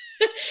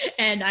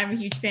 And I'm a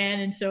huge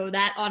fan, and so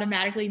that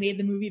automatically made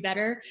the movie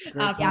better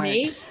for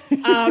me.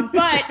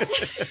 But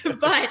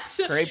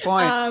great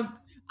point.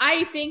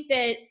 I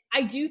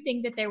do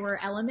think that there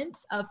were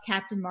elements of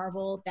Captain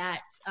Marvel that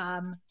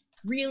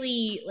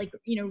really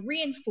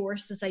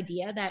reinforce this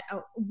idea that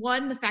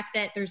one, the fact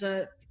that there's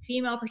a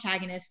female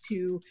protagonist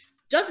who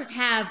doesn't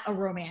have a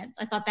romance.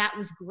 I thought that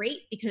was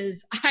great,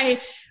 because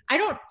I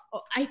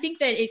think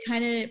that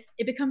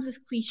it becomes this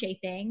cliche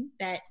thing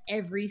that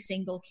every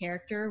single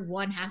character,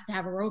 one, has to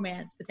have a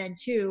romance, but then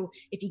two,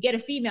 if you get a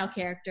female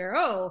character,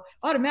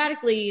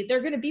 automatically they're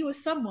going to be with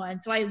someone.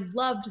 So I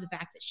loved the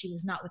fact that she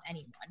was not with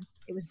anyone.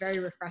 It was very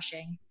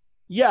refreshing.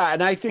 Yeah,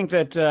 and I think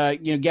that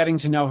getting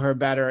to know her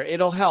better,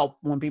 it'll help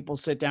when people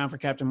sit down for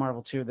Captain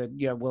Marvel 2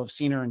 that will have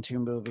seen her in 2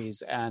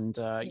 movies, and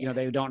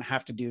they don't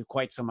have to do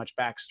quite so much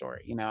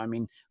backstory. I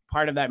mean,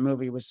 part of that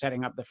movie was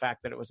setting up the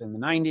fact that it was in the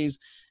 90s,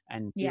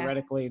 and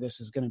theoretically this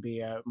is going to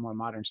be a more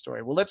modern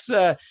story. Well, let's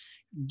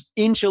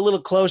inch a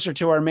little closer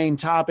to our main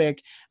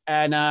topic,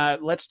 and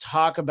let's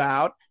talk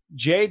about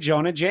J.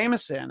 Jonah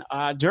Jameson.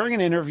 During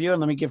an interview, and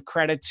let me give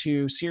credit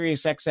to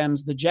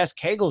SiriusXM's The Jess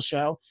Cagle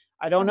Show.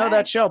 I don't know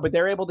that show, but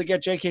they're able to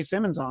get J.K.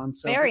 Simmons on.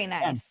 So very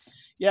nice.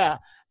 Yeah.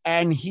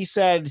 And he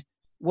said,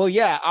 well,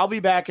 yeah, I'll be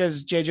back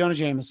as J. Jonah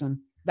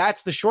Jameson.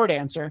 That's the short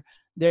answer.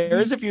 There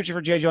is a future for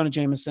J. Jonah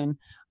Jameson.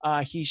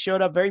 He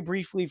showed up very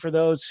briefly for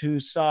those who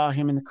saw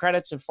him in the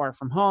credits of Far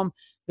From Home.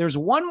 There's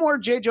one more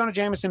J. Jonah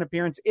Jameson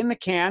appearance in the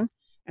can.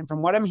 And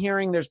from what I'm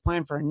hearing, there's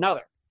plan for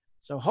another.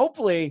 So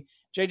hopefully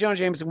J. Jonah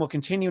Jameson will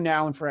continue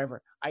now and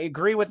forever. I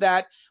agree with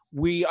that.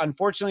 We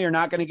unfortunately are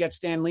not going to get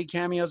Stan Lee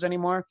cameos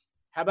anymore.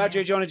 How about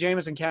J. Jonah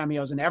Jameson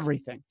cameos in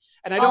everything?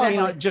 And I don't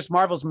mean just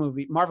Marvel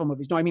movies.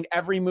 No, I mean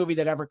every movie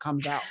that ever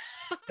comes out.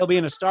 He'll be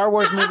in a Star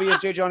Wars movie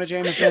as J. Jonah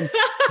Jameson.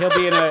 He'll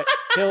be in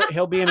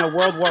a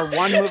World War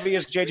I movie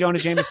as J. Jonah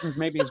Jameson's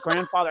maybe his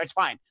grandfather. It's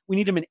fine. We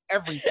need him in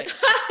everything.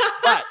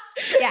 But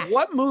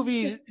what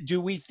movies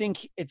do we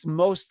think it's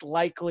most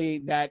likely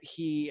that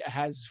he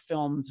has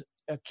filmed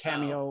a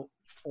cameo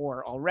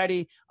for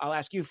already? I'll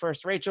ask you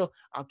first, Rachel.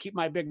 I'll keep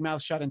my big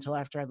mouth shut until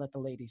after I let the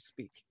ladies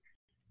speak.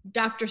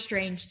 Doctor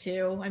Strange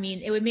too. I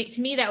mean, that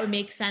would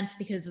make sense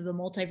because of the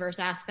multiverse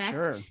aspect.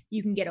 Sure.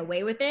 You can get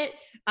away with it.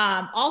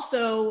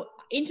 Also,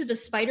 Into the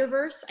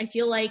Spider-Verse, I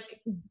feel like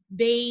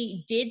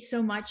they did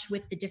so much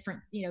with the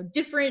different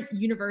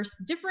universe,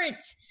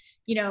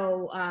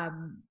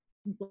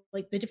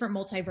 like the different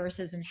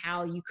multiverses and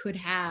how you could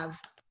have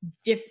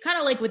kind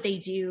of like what they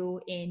do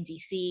in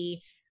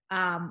DC.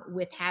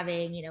 With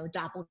having,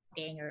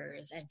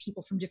 doppelgangers and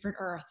people from different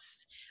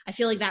Earths. I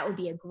feel like that would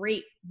be a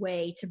great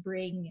way to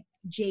bring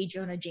J.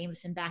 Jonah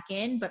Jameson back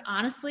in. But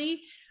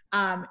honestly,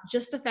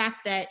 just the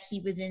fact that he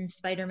was in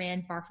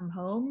Spider-Man Far From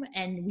Home,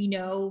 and we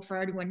know, for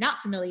anyone not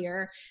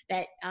familiar,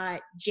 that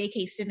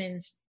J.K.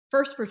 Simmons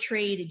first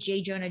portrayed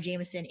J. Jonah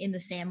Jameson in the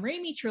Sam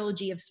Raimi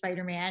trilogy of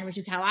Spider-Man, which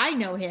is how I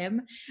know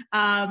him.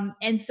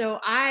 And so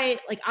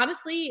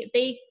honestly, if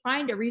they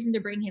find a reason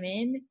to bring him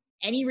in,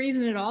 any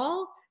reason at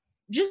all,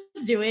 just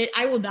do it.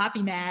 I will not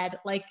be mad.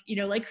 Like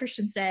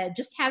Christian said,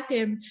 just have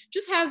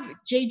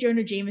J.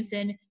 Jonah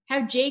Jameson,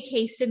 have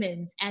J.K.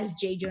 Simmons as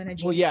J. Jonah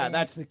Jameson. Well, yeah,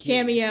 that's the key.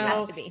 Cameo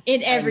Has to be.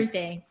 in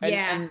everything.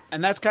 And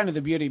that's kind of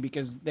the beauty,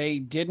 because they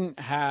didn't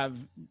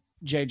have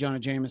J. Jonah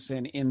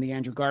Jameson in the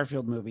Andrew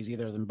Garfield movies,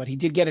 either of them, but he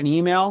did get an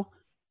email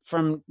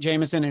from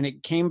Jameson, and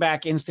it came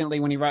back instantly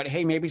when he wrote,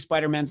 "Hey, maybe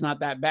Spider-Man's not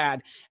that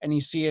bad." And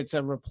you see it's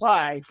a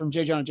reply from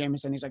J. Jonah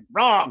Jameson. He's like,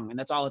 "Wrong," and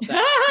that's all it said.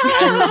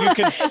 And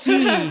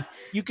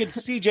you could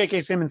see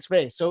J.K. Simmons'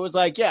 face. So it was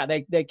like, yeah,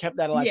 they kept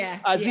that alive.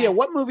 Zia,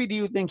 what movie do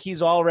you think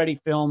he's already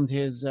filmed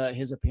his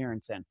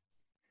appearance in?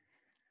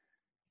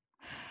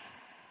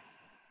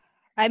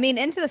 I mean,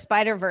 Into the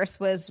Spider-Verse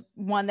was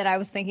one that I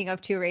was thinking of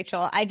too,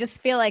 Rachel. I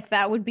just feel like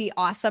that would be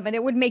awesome, and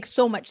it would make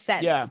so much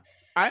sense. Yeah.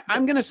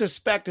 I'm going to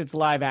suspect it's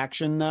live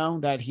action, though,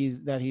 that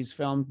he's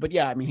filmed. But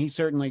yeah, I mean, he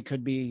certainly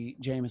could be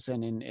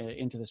Jameson in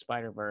Into the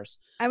Spider-Verse.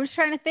 I was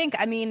trying to think.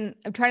 I mean,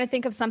 I'm trying to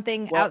think of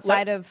something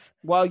outside of.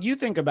 While you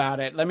think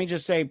about it, let me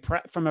just say,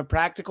 from a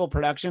practical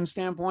production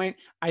standpoint,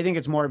 I think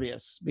it's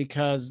Morbius,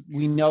 because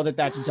we know that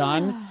that's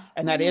done,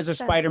 and that is a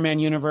Spider-Man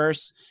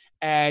universe.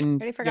 And I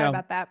already forgot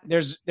about that.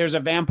 There's a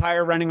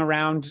vampire running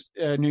around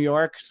New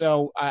York.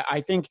 So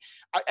I think,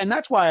 and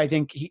that's why I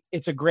think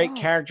it's a great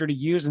character to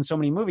use in so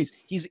many movies.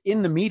 He's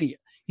in the media.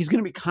 He's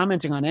going to be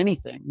commenting on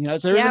anything, so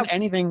there isn't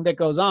anything that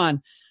goes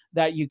on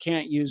that you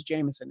can't use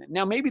Jameson in.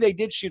 Now, maybe they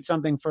did shoot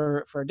something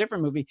for a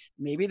different movie.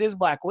 Maybe it is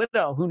Black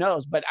Widow. Who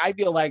knows? But I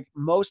feel like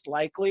most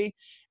likely,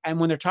 and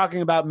when they're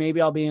talking about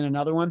maybe I'll be in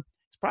another one,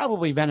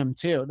 probably Venom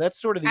 2. That's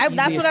sort of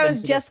that's what I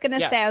was just going to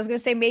say. I was going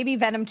to say maybe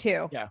Venom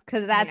 2. Yeah.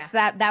 Because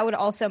that would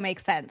also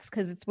make sense,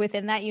 because it's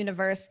within that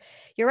universe.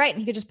 You're right. And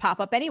he could just pop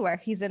up anywhere.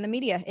 He's in the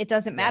media. It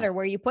doesn't matter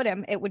where you put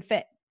him. It would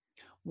fit.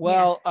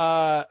 Well,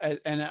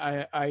 and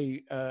I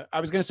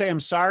was going to say,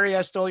 I'm sorry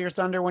I stole your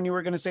thunder when you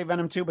were going to say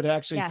Venom 2, but it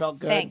actually felt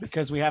good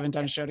because we haven't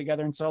done a show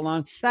together in so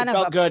long. It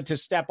felt good to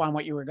step on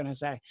what you were going to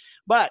say.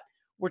 But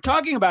we're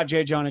talking about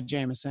J. Jonah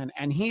Jameson,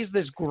 and he's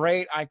this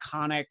great,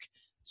 iconic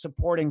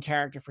supporting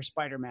character for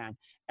Spider-Man.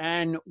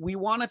 And we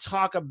want to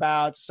talk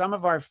about some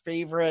of our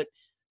favorite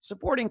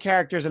supporting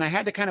characters. And I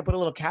had to kind of put a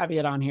little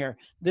caveat on here.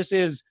 This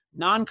is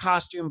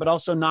non-costume, but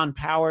also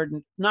non-powered,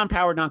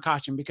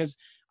 non-costume, because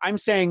I'm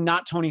saying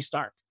not Tony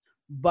Stark,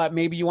 but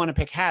maybe you want to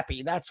pick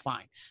Happy. That's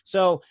fine.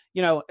 So,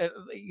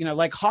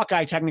 like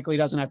Hawkeye technically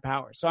doesn't have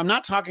powers. So I'm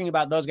not talking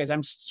about those guys.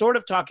 I'm sort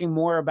of talking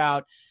more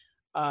about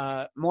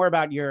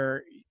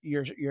your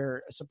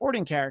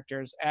supporting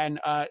characters. And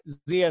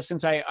Zia,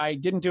 since I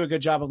didn't do a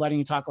good job of letting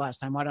you talk last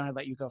time, why don't I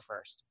let you go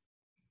first?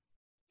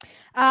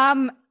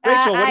 Rachel,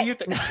 what do you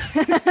think?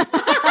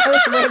 I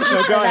was waiting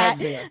for go that. ahead,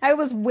 Zia. I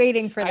was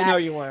waiting for that. I know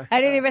you were. I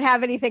didn't even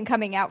have anything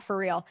coming out for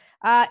real.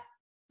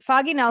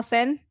 Foggy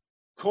Nelson.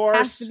 Of course.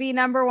 Has to be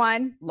number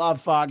one.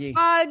 Love Foggy.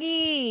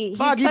 Foggy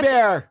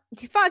Bear.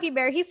 Foggy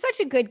Bear. He's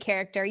such a good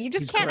character. You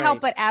just can't great.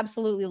 help but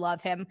absolutely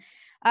love him.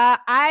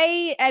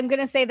 I am going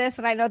to say this,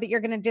 and I know that you're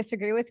going to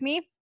disagree with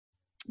me,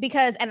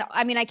 because, and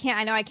I mean, I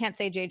can't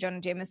say J. Jonah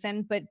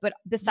Jameson, but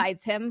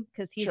besides him,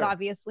 because he's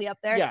obviously up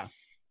there,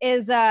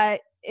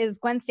 is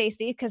Gwen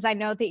Stacy, because I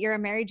know that you're a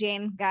Mary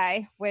Jane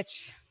guy,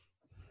 which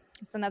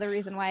is another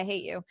reason why I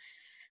hate you.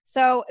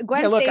 So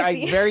Gwen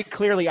Stacy. Very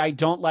clearly, I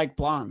don't like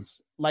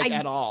blondes,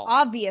 at all.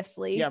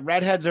 Obviously. Yeah,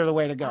 redheads are the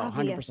way to go,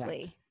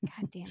 obviously. 100%.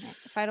 God damn it.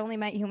 If I'd only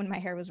met you when my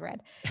hair was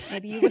red,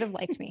 maybe you would have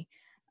liked me.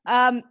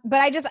 But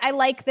I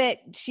like that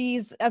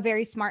she's a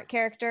very smart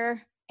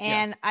character,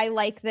 and I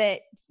like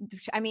that.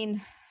 I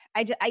mean,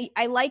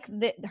 I like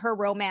that her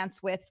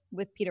romance with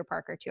Peter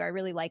Parker too. I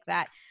really like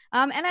that.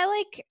 And I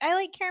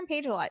like Karen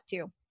Page a lot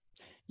too.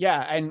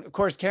 Yeah, and of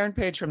course, Karen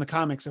Page from the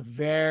comics, a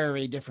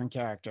very different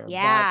character.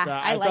 Yeah, but,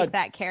 I like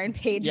that Karen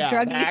Page. Yeah,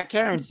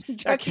 Karen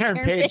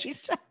Page.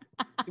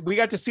 we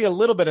got to see a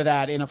little bit of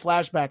that in a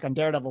flashback on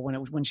Daredevil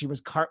when she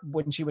was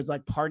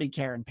like party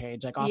Karen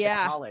Page, like off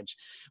at college.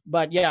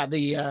 But yeah,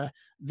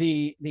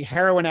 the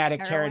heroin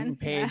addict Karen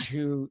Page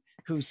who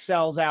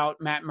sells out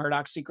Matt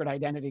Murdock's secret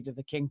identity to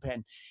the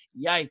Kingpin.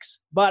 Yikes.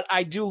 But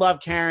I do love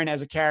Karen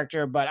as a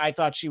character, but I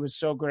thought she was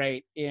so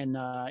great in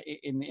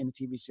the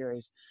TV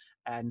series.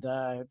 And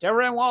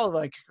Deborah Ann Woll,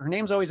 like, her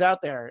name's always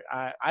out there.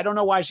 I don't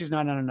know why she's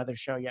not on another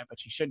show yet, but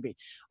she should be.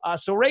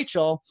 So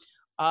Rachel,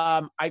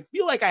 I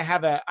feel like I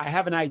have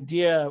an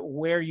idea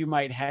where you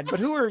might head, but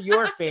who are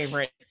your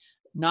favorite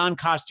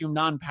non-costume,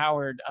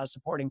 non-powered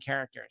supporting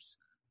characters?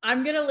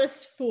 I'm gonna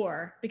list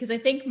 4 because I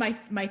think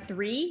my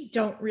 3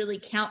 don't really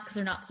count because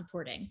they're not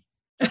supporting.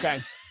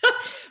 Okay.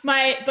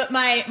 my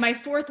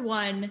 4th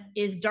one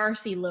is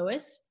Darcy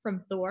Lewis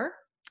from Thor.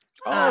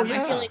 Oh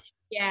yeah. I feel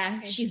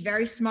like she's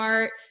very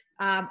smart,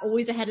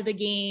 always ahead of the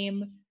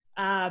game.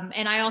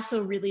 And I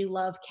also really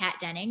love Kat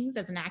Dennings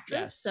as an actress.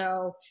 Yes.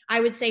 So I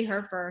would say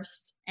her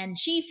first, and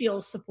she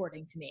feels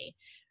supporting to me.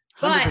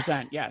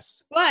 100%,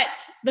 yes. But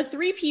the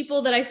 3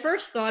 people that I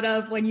first thought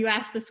of when you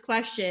asked this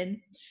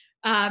question,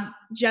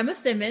 Gemma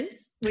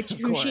Simmons,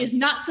 who she is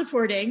not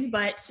supporting,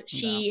 but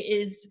she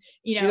is,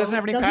 she doesn't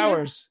have any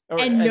powers,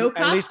 no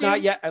costume.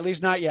 At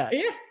least not yet.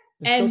 Yeah.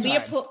 And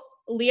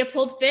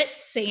Leopold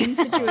Fitz, same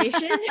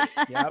situation.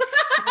 Yep.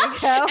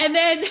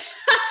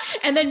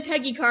 and then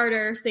Peggy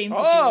Carter, same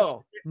situation.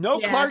 Oh,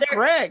 no, Clark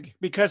Gregg,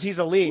 because he's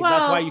a lead. Well,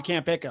 that's why you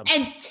can't pick him.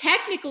 And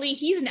technically,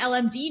 he's an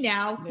LMD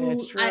now who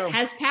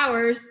has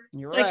powers,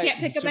 so I can't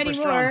pick him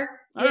anymore.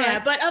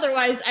 Right. But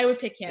otherwise, I would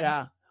pick him.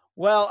 Yeah.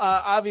 Well,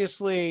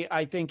 obviously,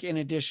 I think in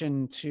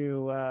addition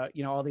to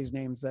all these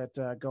names that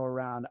go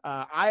around,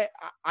 I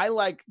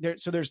like there.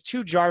 So there's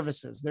 2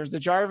 Jarvises. There's the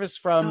Jarvis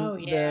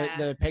from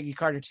the Peggy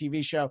Carter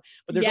TV show,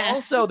 but there's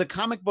also the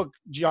comic book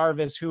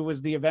Jarvis who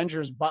was the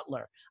Avengers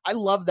butler. I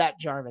love that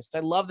Jarvis. I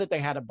love that they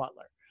had a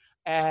butler,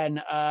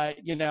 and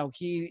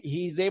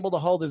he's able to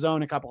hold his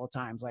own a couple of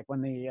times, like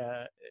when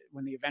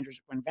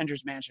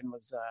Avengers Mansion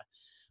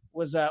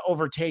was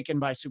overtaken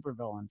by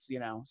supervillains,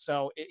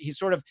 so he's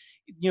sort of,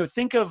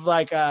 think of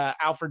like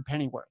Alfred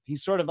Pennyworth.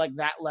 He's sort of like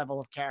that level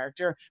of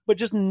character, but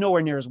just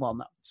nowhere near as well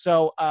known.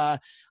 So I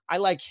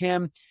like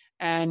him.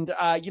 And,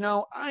 I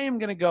am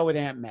going to go with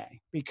Aunt May,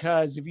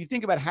 because if you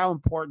think about how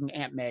important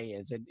Aunt May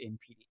is in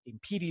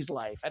Petey's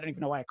life, I don't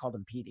even know why I called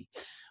him Petey,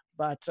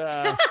 but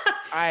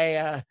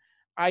I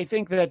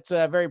think that's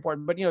very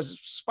important. But,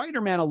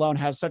 Spider-Man alone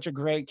has such a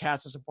great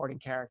cast of supporting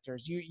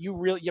characters. You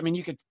really,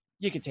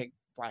 you could take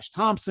Flash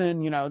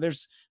Thompson,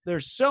 there's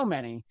so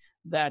many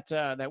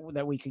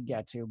that we could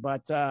get to,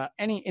 but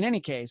in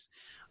any case,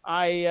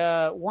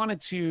 I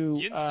wanted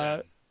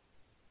to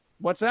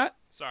what's that?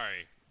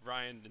 Sorry,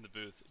 Ryan in the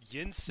booth.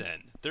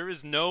 Yinsen. There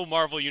is no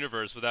Marvel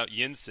Universe without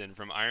Yinsen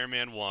from Iron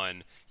Man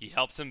 1. He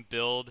helps him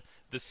build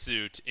the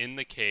suit in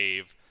the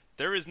cave.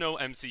 There is no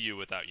MCU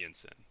without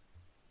Yinsen.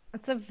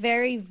 That's a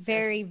very,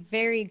 very,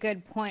 very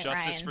good point,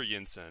 Justice Ryan. for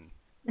Yinsen.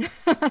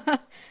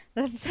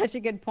 That's such a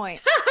good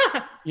point.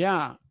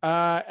 Yeah.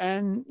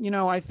 And,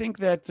 I think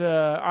that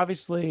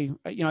obviously,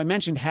 I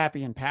mentioned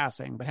Happy in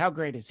passing, but how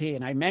great is he?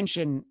 And I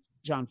mentioned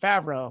Jon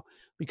Favreau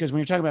because when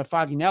you're talking about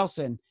Foggy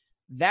Nelson,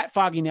 that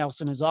Foggy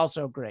Nelson is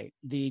also great.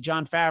 The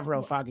Jon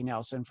Favreau Foggy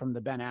Nelson from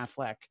the Ben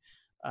Affleck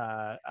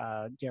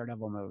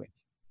Daredevil movie.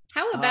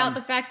 How about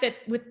the fact that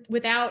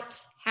without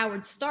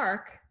Howard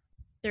Stark,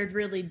 there'd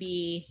really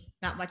be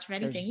not much of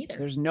anything either.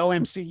 There's no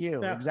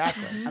MCU. So.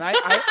 Exactly.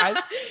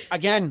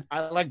 And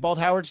I like both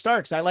Howard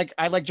Starks. I like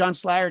John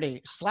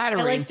Slattery. I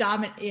like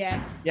Dominic.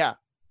 Yeah. Yeah.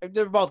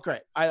 They're both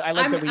great. I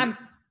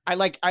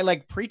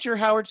like Preacher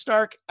Howard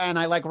Stark, and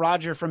I like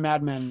Roger from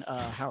Mad Men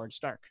Howard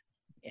Stark.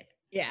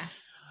 Yeah.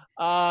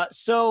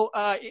 So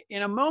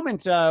in a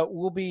moment,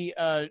 we'll be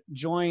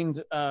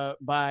joined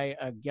by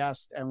a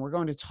guest, and we're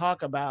going to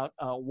talk about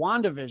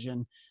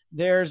WandaVision.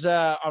 There's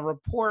a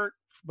report.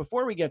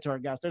 Before we get to our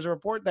guest, there's a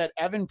report that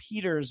Evan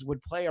Peters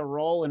would play a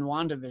role in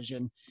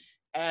WandaVision.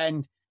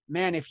 And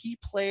man, if he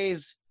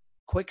plays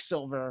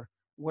Quicksilver,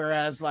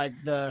 whereas like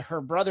her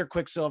brother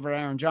Quicksilver,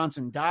 Aaron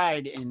Johnson,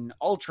 died in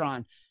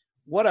Ultron,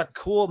 what a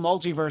cool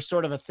multiverse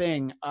sort of a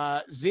thing.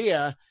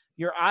 Zia,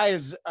 your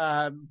eyes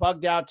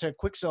bugged out to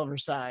Quicksilver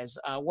size.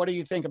 What do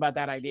you think about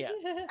that idea?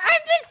 I'm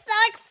just so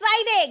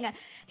exciting.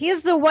 He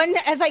is the one,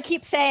 as I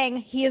keep saying,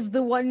 he is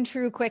the one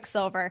true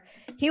Quicksilver.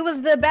 He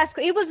was the best.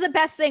 He was the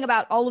best thing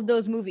about all of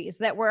those movies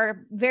that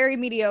were very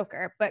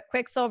mediocre. But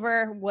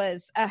Quicksilver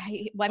was.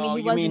 He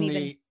wasn't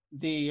even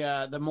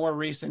the more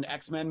recent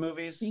X-Men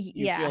movies.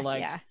 You feel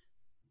like. Yeah.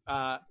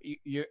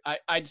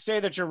 I'd say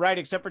that you're right,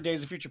 except for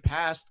Days of Future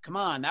Past. Come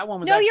on, that one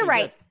was. No, you're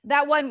right. Good.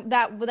 That one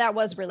that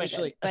was really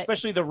good.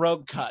 Especially the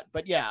Rogue cut.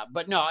 But yeah,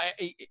 but no,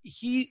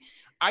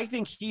 I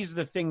think he's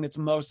the thing that's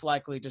most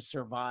likely to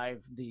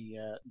survive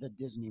the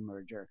Disney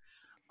merger.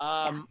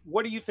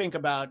 What do you think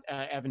about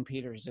Evan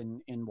Peters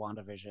in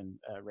WandaVision,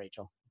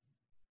 Rachel?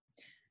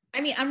 I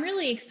mean, I'm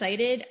really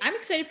excited. I'm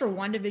excited for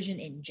WandaVision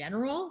in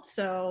general.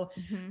 So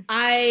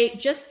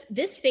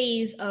this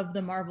phase of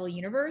the Marvel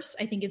Universe,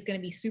 I think is going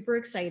to be super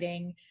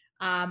exciting.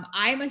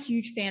 I'm a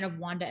huge fan of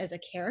Wanda as a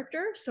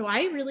character, so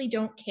I really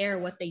don't care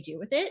what they do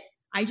with it.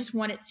 I just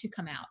want it to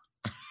come out.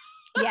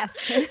 Yes.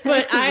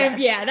 But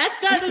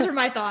those are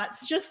my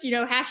thoughts. Just,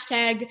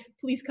 hashtag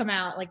please come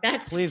out. Like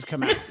that's please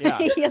come out. Yeah.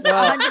 Yes,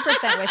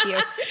 100% with you.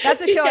 That's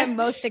the show I'm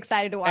most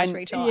excited to watch,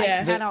 Rachel.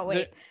 I cannot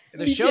wait.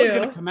 The show's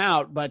going to come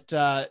out,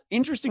 but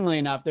interestingly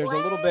enough, there's a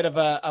little bit of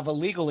a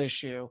legal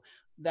issue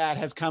that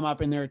has come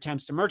up in their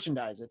attempts to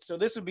merchandise it. So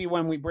this would be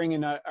when we bring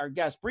in our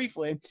guest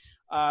briefly.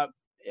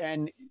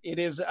 And it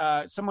is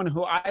someone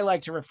who I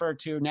like to refer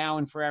to now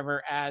and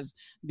forever as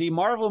the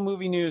Marvel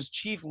Movie News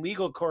chief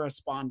legal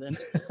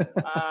correspondent,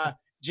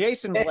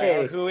 Jason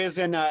Blair, who is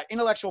an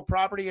intellectual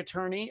property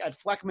attorney at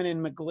Fleckman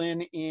and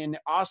McGlynn in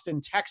Austin,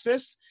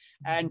 Texas.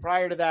 And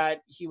prior to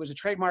that, he was a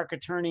trademark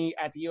attorney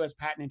at the U.S.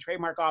 Patent and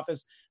Trademark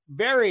Office.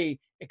 Very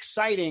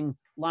exciting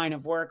line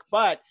of work.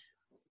 But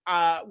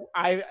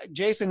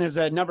Jason has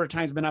a number of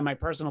times been on my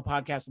personal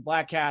podcast, the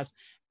Blackcast,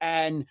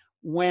 and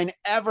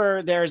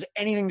whenever there's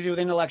anything to do with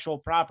intellectual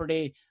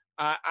property,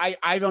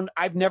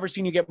 I've never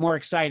seen you get more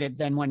excited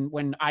than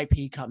when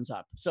IP comes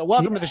up. So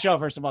welcome to the show,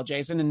 first of all,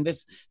 Jason. And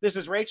this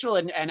is Rachel.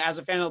 And as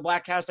a fan of the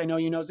Blackcast, I know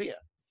you know Zia.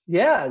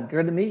 Yeah,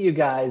 good to meet you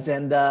guys.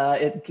 And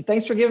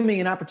thanks for giving me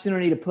an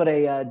opportunity to put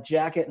a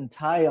jacket and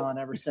tie on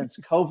ever since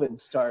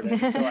COVID started.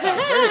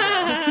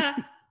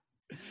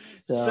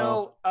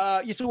 So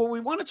what we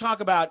want to talk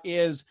about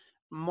is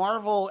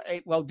Marvel,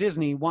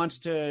 Disney wants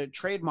to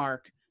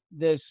trademark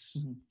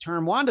this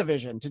term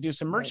WandaVision to do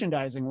some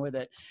merchandising with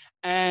it.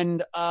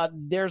 And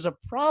there's a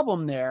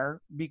problem there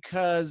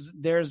because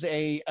there's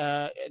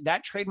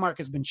that trademark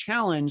has been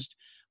challenged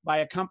by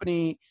a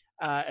company,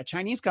 a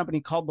Chinese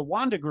company called the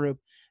Wanda Group.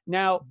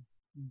 Now,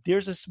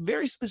 there's a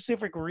very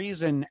specific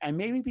reason, and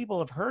maybe people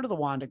have heard of the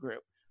Wanda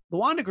Group. The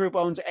Wanda Group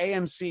owns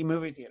AMC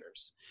movie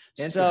theaters.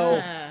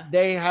 So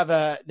they have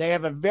a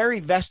very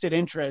vested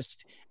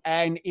interest.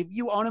 And if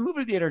you own a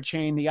movie theater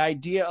chain, the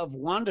idea of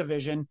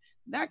WandaVision,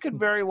 that could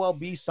very well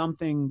be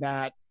something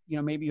that,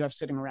 maybe you have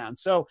sitting around.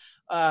 So,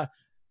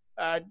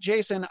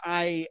 Jason,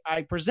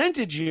 I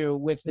presented you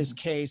with this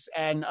case,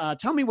 and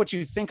tell me what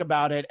you think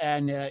about it.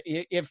 And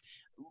if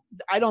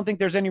I don't think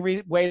there's any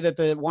way that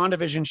the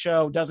WandaVision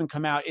show doesn't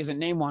come out, isn't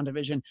named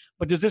WandaVision,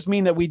 but does this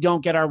mean that we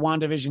don't get our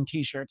WandaVision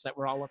t-shirts that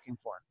we're all looking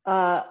for?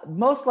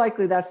 Most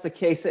likely that's the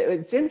case.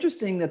 It's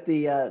interesting that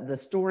the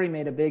story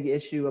made a big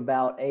issue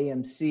about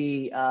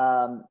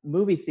AMC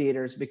movie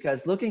theaters,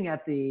 because looking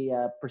at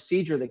the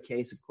procedure of the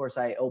case, of course,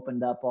 I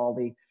opened up all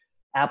the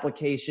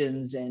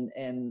applications,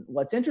 and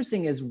what's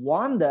interesting is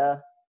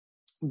Wanda,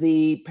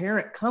 the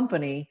parent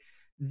company,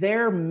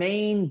 their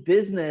main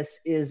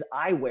business is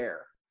eyewear.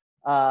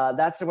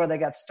 That's where they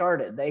got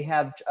started. They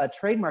have a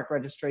trademark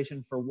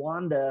registration for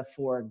Wanda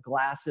for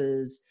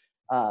glasses,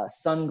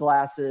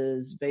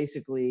 sunglasses,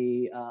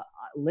 basically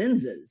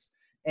lenses.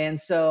 And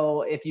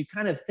so if you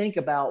kind of think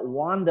about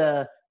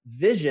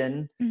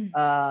WandaVision,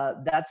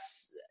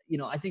 that's,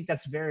 I think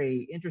that's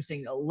very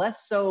interesting.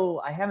 Less so,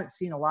 I haven't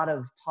seen a lot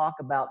of talk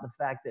about the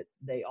fact that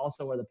they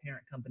also are the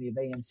parent company of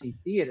AMC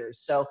Theaters.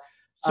 So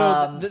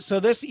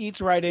this eats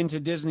right into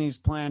Disney's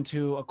plan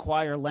to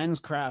acquire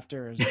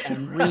LensCrafters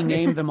and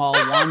rename them all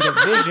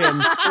WandaVision,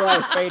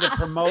 right, way to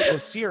promote the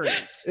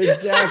series.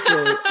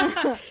 Exactly.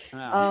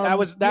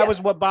 That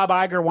was what Bob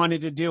Iger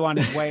wanted to do on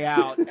his way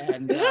out,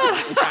 and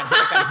it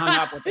got hung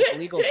up with this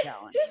legal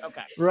challenge.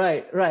 Okay.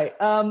 Right.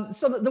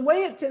 So the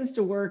way it tends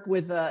to work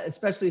with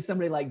especially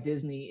somebody like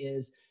Disney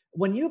is,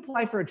 when you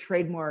apply for a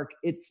trademark,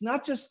 it's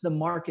not just the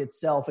mark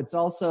itself, it's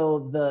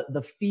also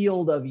the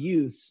field of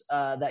use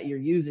that you're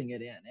using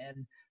it in.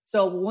 And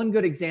so one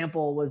good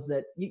example was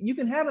that you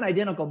can have an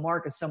identical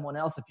mark as someone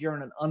else if you're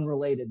in an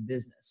unrelated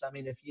business. I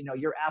mean, if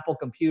you're Apple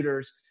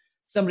computers,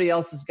 somebody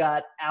else has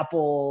got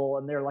Apple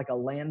and they're like a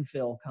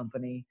landfill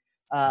company,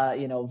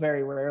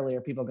 very rarely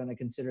are people going to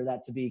consider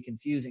that to be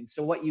confusing.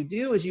 So what you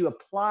do is you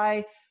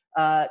apply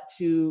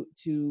to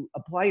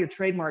apply your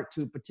trademark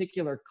to a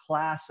particular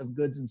class of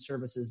goods and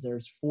services.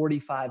 There's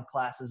 45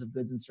 classes of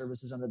goods and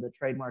services under the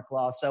trademark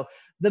law. So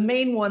the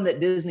main one that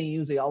Disney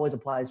usually always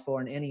applies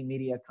for, and any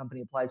media company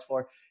applies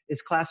for,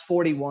 is class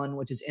 41,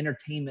 which is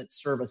entertainment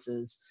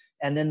services.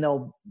 And then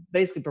they'll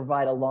basically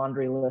provide a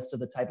laundry list of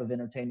the type of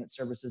entertainment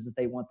services that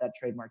they want that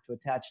trademark to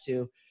attach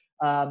to.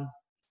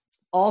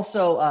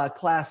 Also,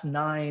 class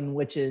 9,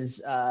 which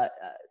is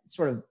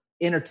sort of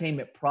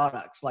entertainment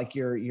products, like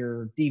your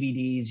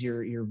DVDs,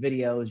 your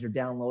videos, your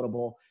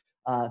downloadable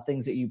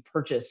things that you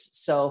purchase.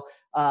 So,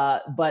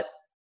 but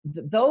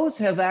those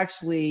have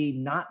actually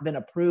not been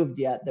approved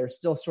yet. They're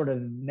still sort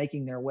of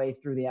making their way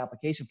through the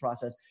application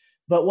process.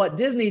 But what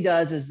Disney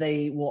does is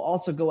they will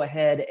also go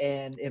ahead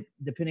and,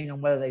 depending on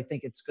whether they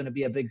think it's going to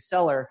be a big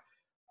seller,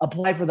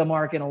 apply for the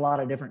mark in a lot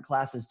of different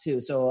classes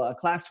too. So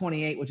class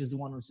 28, which is the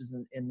one which is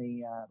in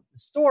the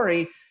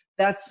story,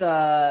 that's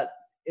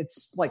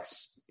it's like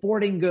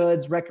sporting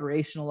goods,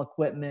 recreational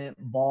equipment,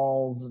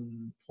 balls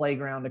and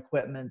playground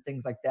equipment,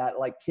 things like that,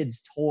 like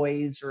kids'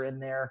 toys are in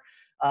there.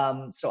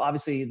 So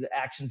obviously the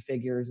action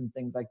figures and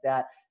things like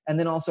that. And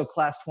then also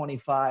class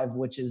 25,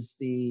 which is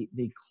the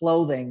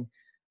clothing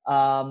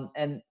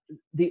And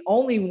the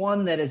only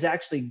one that has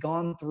actually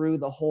gone through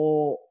the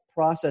whole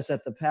process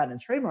at the Patent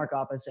and Trademark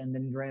Office and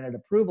been granted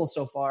approval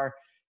so far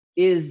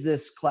is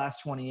this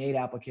Class 28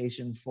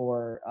 application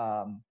for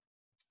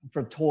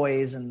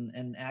toys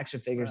and action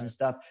figures and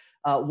stuff.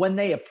 When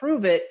they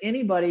approve it,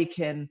 anybody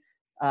can,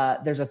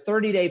 there's a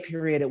 30-day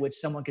period at which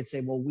someone could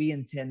say, well, we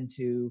intend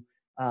to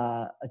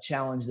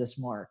challenge this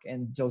mark.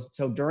 And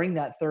so during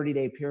that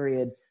 30-day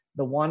period,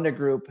 the Wanda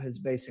Group has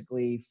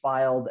basically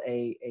filed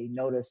a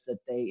notice that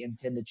they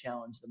intend to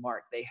challenge the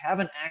mark. They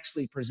haven't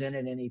actually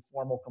presented any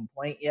formal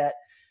complaint yet,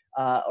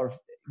 or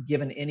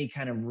given any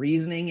kind of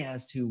reasoning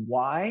as to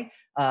why.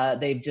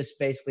 They've just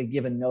basically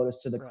given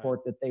notice to the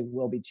court that they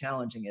will be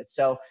challenging it.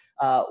 So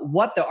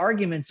what the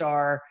arguments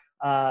are,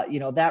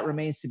 that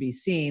remains to be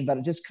seen.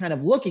 But just kind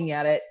of looking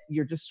at it,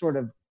 you're just sort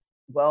of,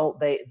 well,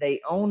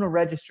 they own a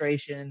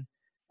registration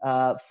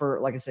for,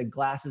 like I said,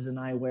 glasses and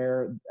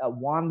eyewear.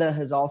 Wanda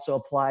has also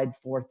applied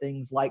for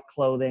things like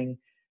clothing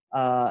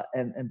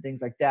and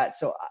things like that.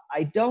 So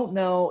I don't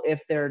know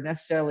if they're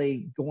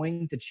necessarily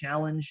going to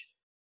challenge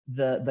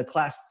the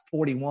Class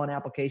 41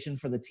 application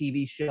for the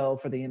TV show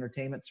for the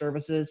entertainment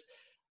services.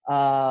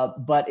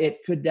 But it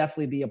could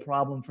definitely be a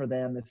problem for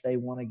them if they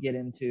want to get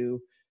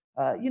into,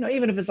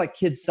 even if it's like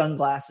kids'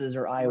 sunglasses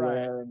or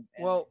eyewear.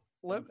 Right.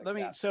 Let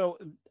me. So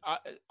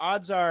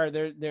odds are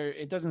there.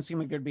 It doesn't seem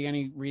like there'd be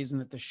any reason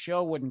that the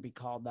show wouldn't be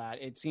called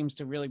that. It seems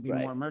to really be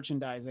more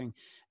merchandising.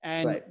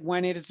 And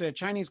when it's a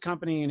Chinese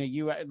company in a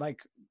U.S.,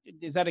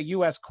 is that a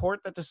U.S. court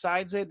that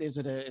decides it? Is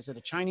it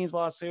a Chinese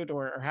lawsuit,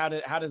 or how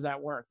does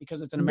that work?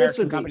 Because it's an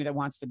American company that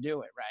wants to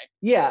do it, right?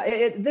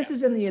 Yeah, this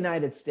is in the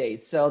United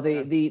States. So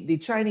the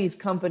Chinese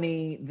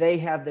company, they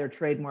have their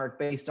trademark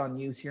based on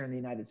use here in the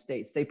United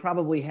States. They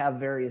probably have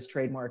various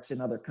trademarks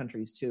in other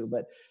countries too,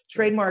 but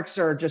trademarks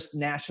are just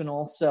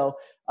national. So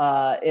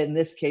in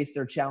this case,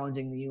 they're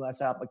challenging the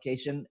U.S.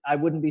 application. I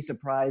wouldn't be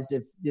surprised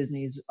if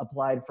Disney's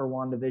applied for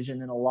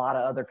WandaVision in a lot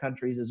of other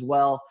countries as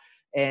well.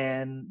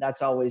 And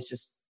that's always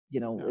just,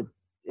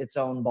 its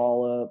own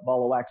ball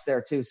of wax there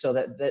too. So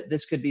that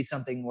this could be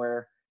something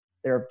where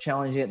they're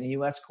challenging it in the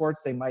U.S.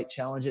 courts. They might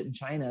challenge it in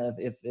China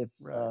if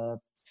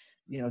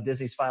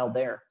Disney's filed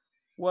there.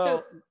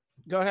 Well,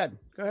 go ahead,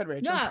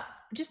 Rachel. No,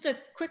 just a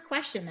quick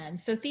question then.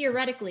 So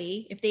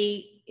theoretically, if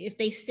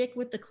they stick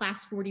with the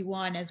Class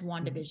 41 as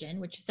WandaVision,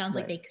 which sounds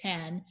like they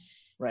can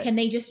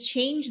they just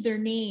change their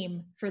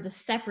name for the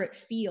separate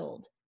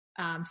field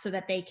so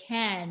that they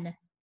can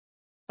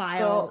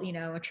file,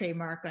 a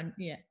trademark on?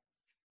 Yeah.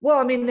 Well,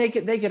 I mean, they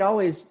could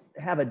always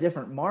have a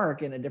different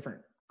mark in a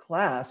different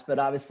class, but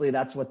obviously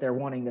that's what they're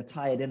wanting to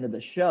tie it into the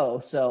show.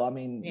 So, I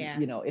mean,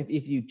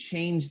 if you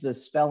change the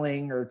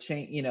spelling or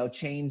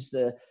change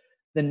the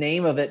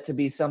name of it to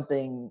be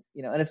something,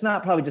 and it's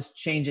not probably just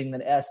changing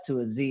the S to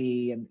a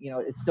Z, and,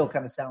 it still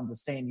kind of sounds the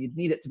same. You'd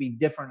need it to be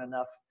different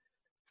enough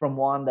from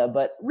Wanda.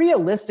 But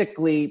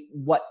realistically,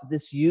 what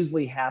this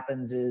usually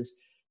happens is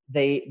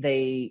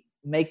they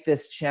make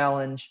this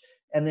challenge,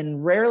 and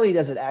then rarely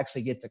does it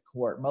actually get to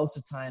court. Most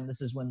of the time, this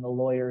is when the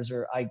lawyers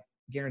I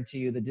guarantee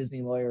you the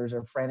Disney lawyers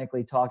are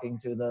frantically talking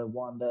to the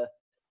Wanda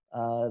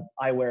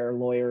eyewear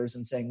lawyers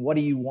and saying, what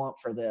do you want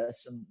for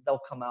this? And they'll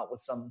come out with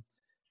some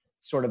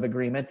sort of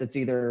agreement that's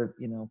either,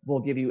 we'll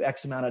give you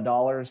X amount of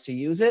dollars to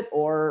use it,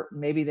 or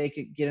maybe they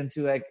could get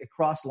into a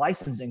cross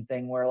licensing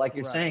thing where, like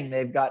you're saying,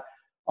 they've got,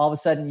 all of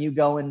a sudden you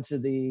go into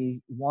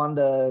the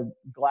Wanda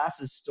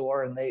glasses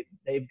store and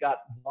they've got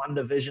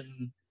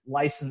WandaVision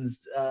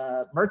licensed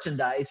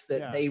merchandise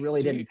that they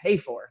really didn't pay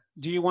for.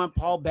 Do you want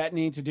Paul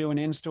Bettany to do an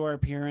in-store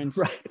appearance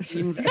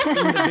in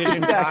the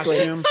Vision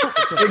costume?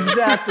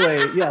 Exactly.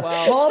 Yes.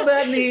 Well, Paul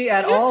Bettany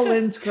at all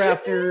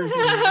LensCrafters.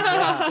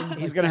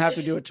 He's going to have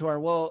to do a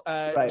tour. Well,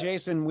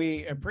 Jason,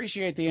 we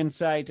appreciate the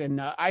insight, and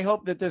I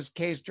hope that this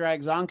case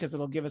drags on, because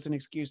it'll give us an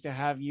excuse to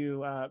have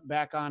you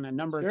back on a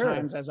number of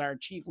times as our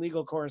chief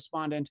legal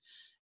correspondent.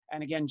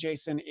 And again,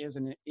 Jason is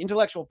an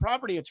intellectual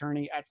property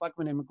attorney at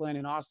Fleckman and McGlynn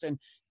in Austin,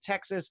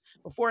 Texas.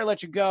 Before I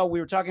let you go, we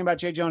were talking about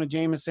J. Jonah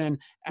Jameson,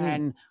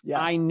 and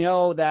I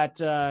know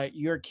that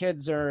your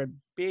kids are a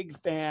big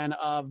fan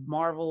of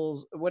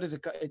Marvel's, what is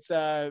it? It's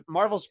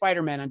Marvel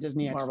Spider-Man on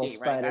Disney XD, right?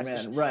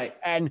 Spider-Man, right.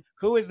 And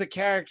who is the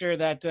character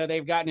that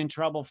they've gotten in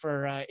trouble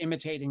for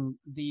imitating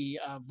the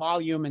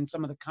volume and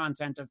some of the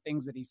content of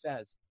things that he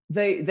says?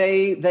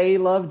 They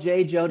love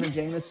J. Jonah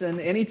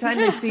Jameson. Anytime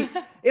they see,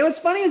 it was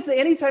funny is that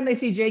anytime they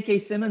see J.K.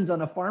 Simmons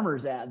on a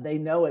farmer's ad, they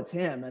know it's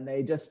him, and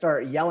they just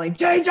start yelling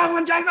J.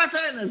 Jonah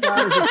Jameson as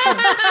loud as they can.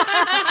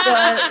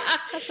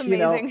 That's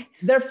amazing.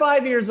 They're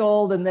 5 years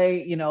old, and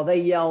they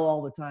yell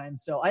all the time.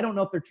 So I don't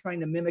know if they're trying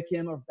to mimic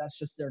him or if that's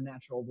just their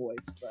natural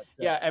voice. But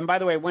and by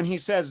the way, when he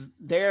says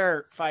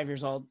they're 5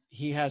 years old,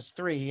 he has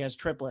 3. He has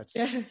triplets.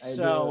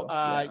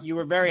 So you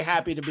were very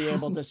happy to be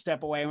able to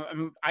step away.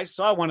 I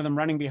saw one of them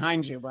running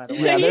behind you, by the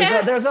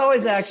way. There's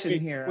always action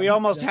here. We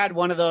almost had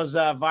one of those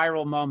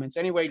viral moments.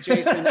 Anyway,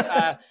 Jason,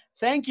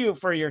 thank you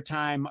for your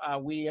time.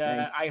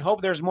 I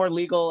hope there's more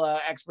legal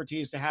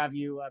expertise to have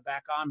you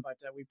back on, but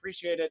we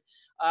appreciate it.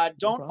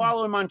 Don't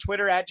follow him on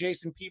Twitter at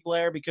Jason P.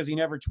 Blair because he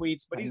never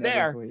tweets, but he's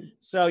there.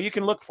 So you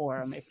can look for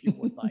him if you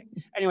would like.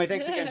 Anyway,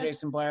 thanks again,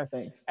 Jason Blair.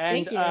 Thanks.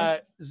 And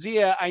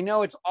Zia, I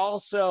know it's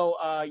also,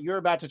 you're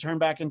about to turn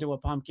back into a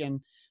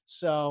pumpkin.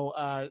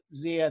 So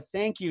Zia,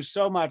 thank you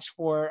so much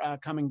for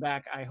coming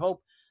back. I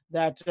hope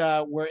that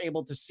we're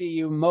able to see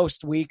you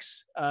most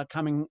weeks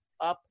coming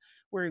up.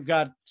 We've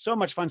got so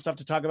much fun stuff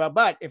to talk about.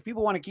 But if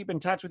people want to keep in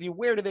touch with you,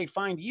 where do they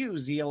find you,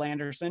 Zia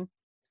Landerson?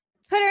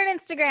 Twitter and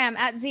Instagram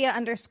at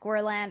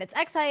Zia_land. It's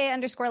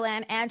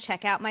XIA_land. And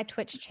check out my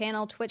Twitch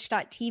channel,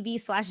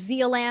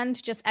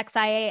 twitch.tv/ZiaLand, just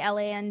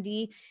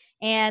XIALAND.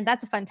 And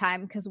that's a fun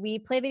time because we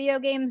play video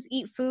games,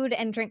 eat food,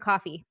 and drink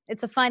coffee.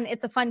 It's a fun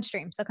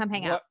stream. So come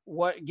hang out.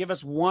 Give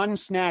us one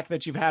snack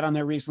that you've had on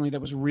there recently that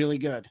was really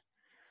good.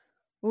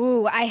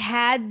 Ooh, I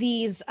had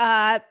these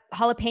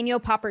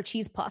jalapeno popper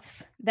cheese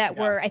puffs that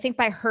were, I think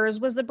by Hers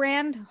was the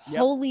brand. Yep.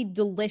 Holy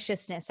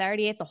deliciousness. I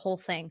already ate the whole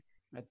thing.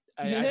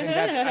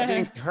 I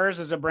think Hers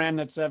is a brand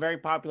that's very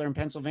popular in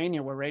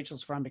Pennsylvania, where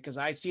Rachel's from, because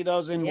I see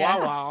those in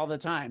Wawa all the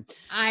time.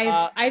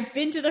 I've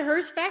been to the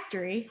Hers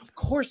factory. Of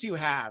course you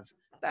have.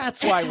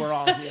 That's why we're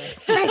all here.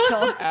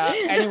 Rachel.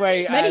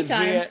 Anyway,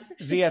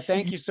 Zia,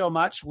 thank you so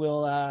much.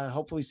 We'll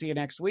hopefully see you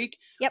next week.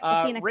 Yep,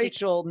 we'll see you next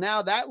Rachel, week.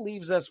 Now that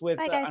leaves us with,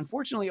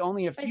 unfortunately,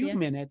 only a few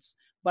minutes,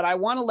 but I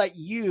want to let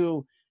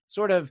you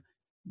sort of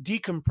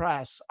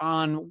decompress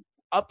on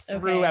up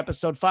through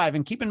episode 5.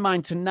 And keep in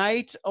mind,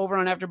 tonight over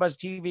on AfterBuzz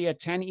TV at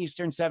 10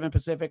 Eastern, 7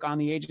 Pacific on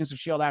the Agents of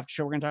S.H.I.E.L.D. After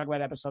Show, we're going to talk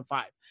about episode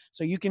 5.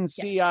 So you can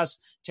see us,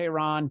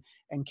 Tehran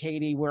and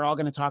Katie. We're all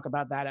going to talk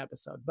about that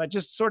episode. But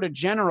just sort of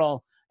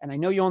general, and I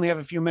know you only have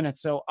a few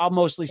minutes, so I'll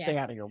mostly stay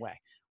out of your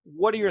way.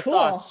 What are your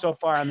thoughts so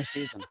far on the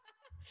season?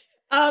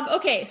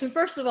 Okay, so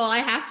first of all, I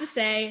have to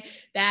say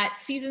that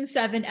season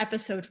 7,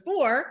 episode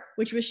 4,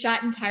 which was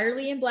shot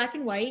entirely in black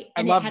and white,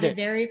 and I loved it had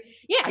a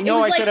I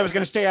know I said I was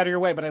going to stay out of your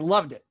way, but I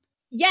loved it.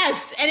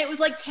 Yes, and it was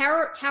like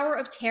Tower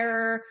of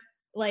Terror,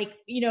 like,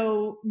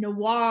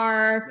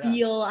 noir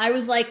feel. I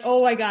was like,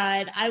 oh my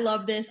God, I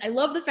love this. I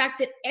love the fact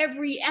that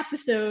every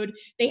episode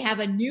they have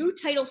a new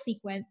title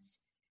sequence,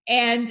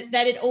 and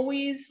that it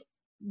always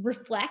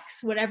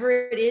reflects whatever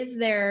it is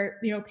they're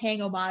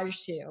paying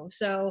homage to.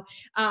 So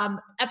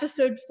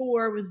episode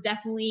 4 was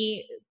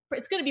definitely,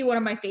 it's going to be one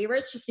of my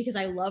favorites just because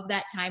I love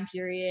that time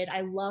period.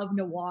 I love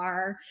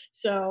noir.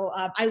 So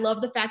I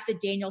love the fact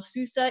that Daniel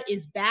Sousa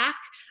is back.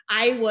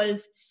 I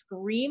was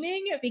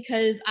screaming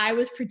because I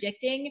was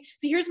predicting.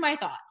 So here's my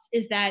thoughts,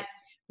 is that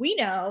we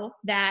know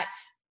that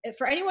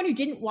for anyone who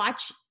didn't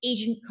watch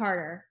Agent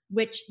Carter,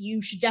 which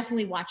you should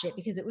definitely watch it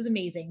because it was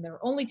amazing. There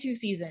were only 2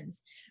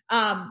 seasons.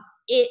 They're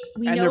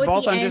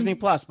both on Disney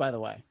Plus, by the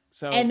way.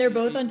 And they're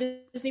both on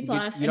Disney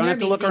Plus. You don't have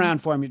to look around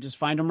for them. You just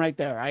find them right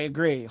there. I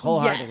agree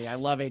wholeheartedly. Yes. I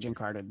love Agent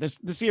Carter.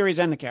 The series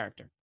and the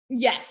character.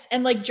 Yes.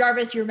 And like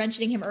Jarvis, you were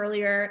mentioning him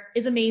earlier,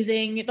 is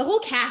amazing. The whole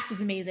cast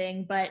is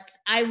amazing, but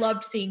I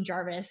loved seeing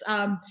Jarvis.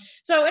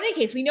 So in any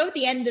case, we know at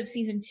the end of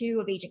season 2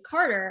 of Agent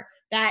Carter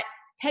that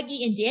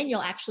Peggy and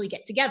Daniel actually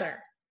get together.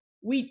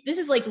 This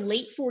is like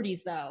late 40s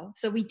though.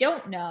 So we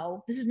don't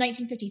know. This is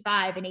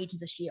 1955 in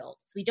Agents of S.H.I.E.L.D.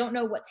 So we don't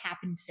know what's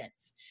happened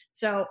since.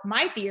 So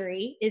my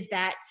theory is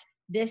that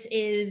this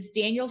is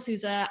Daniel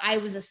Sousa. I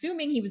was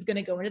assuming he was going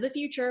to go into the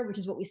future, which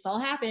is what we saw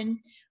happen.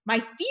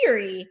 My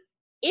theory,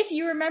 if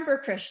you remember,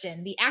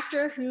 Christian, the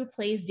actor who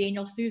plays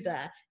Daniel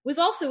Sousa was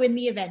also in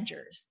the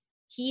Avengers.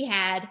 He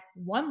had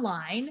one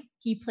line.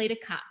 He played a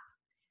cop.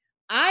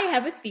 I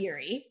have a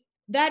theory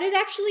that it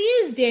actually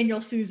is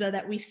Daniel Sousa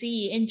that we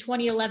see in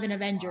 2011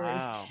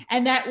 Avengers. Wow.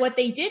 And that what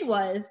they did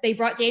was they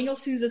brought Daniel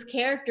Sousa's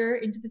character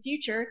into the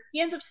future.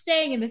 He ends up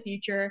staying in the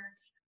future.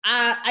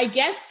 I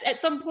guess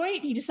at some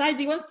point he decides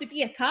he wants to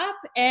be a cop,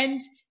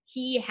 and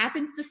he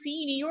happens to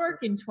see New York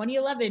in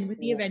 2011 with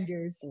the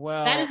Avengers.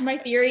 Well, that is my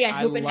theory. I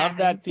hope it happens. I love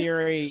that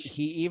theory.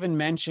 He even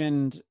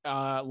mentioned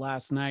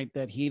last night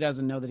that he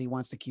doesn't know that he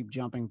wants to keep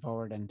jumping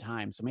forward in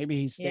time. So maybe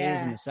he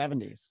stays in the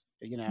 70s,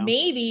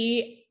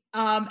 Maybe.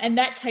 And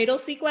that title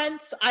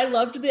sequence, I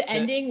loved the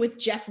ending with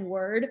Jeff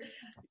Ward.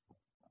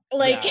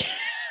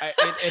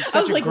 It's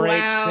such a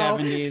great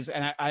 70s.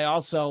 And I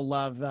also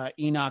love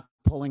Enoch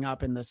pulling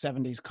up in the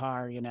 70s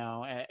car.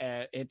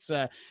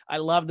 I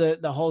love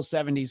the whole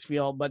 70s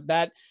feel. But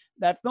that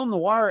film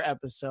noir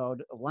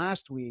episode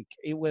last week,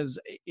 it was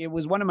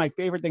one of my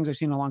favorite things I've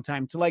seen in a long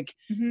time, to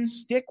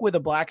stick with a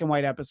black and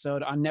white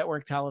episode on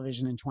network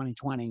television in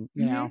 2020.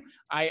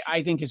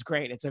 I think is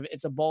great.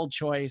 It's a bold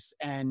choice,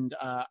 and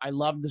I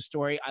loved the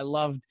story. I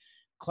loved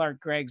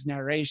Clark Gregg's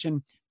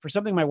narration. For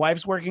something my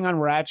wife's working on,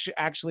 we're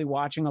actually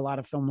watching a lot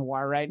of film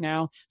noir right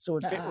now, so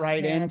it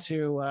fit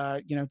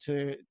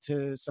into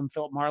to some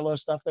Philip Marlowe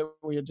stuff that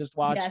we had just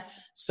watched. Yes.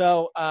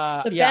 So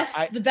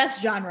the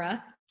best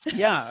genre.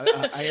 Yeah,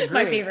 I agree.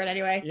 My favorite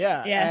anyway.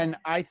 Yeah. And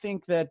I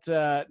think that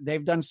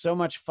they've done so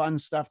much fun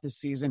stuff this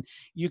season.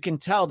 You can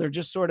tell they're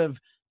just they're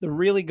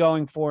really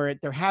going for it.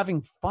 They're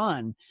having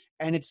fun.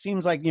 And it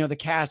seems like, the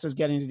cast is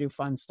getting to do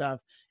fun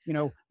stuff.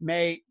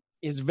 May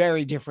is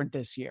very different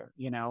this year.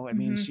 I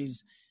mean,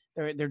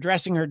 they're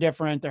dressing her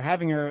different. They're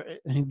having her,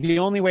 the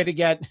only way to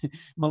get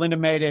Melinda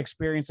May to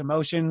experience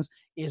emotions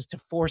is to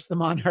force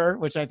them on her,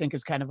 which I think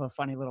is kind of a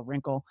funny little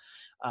wrinkle.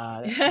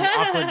 The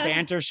awkward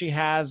banter she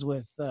has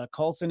with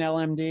Coulson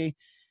LMD.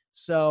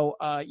 So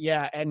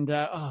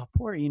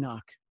poor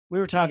Enoch. We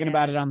were talking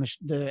about it on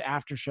the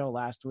after show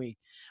last week.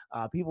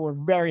 People were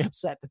very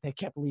upset that they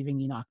kept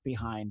leaving Enoch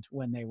behind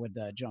when they would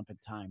jump in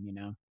time,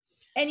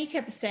 And he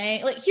kept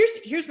saying, like,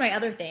 here's my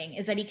other thing,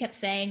 is that he kept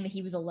saying that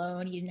he was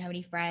alone. He didn't have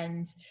any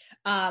friends.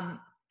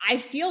 I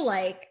feel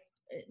like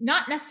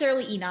not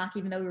necessarily Enoch,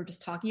 even though we were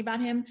just talking about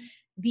him,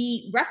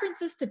 the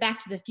references to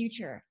Back to the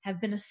Future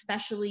have been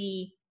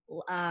especially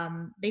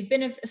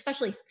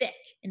thick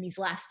in these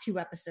last 2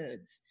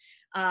 episodes,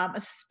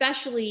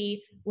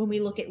 especially when we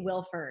look at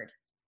Wilford.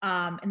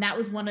 And that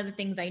was one of the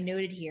things I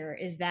noted here,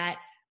 is that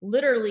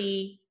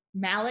literally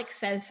Malik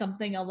says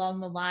something along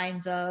the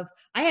lines of,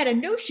 I had a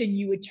notion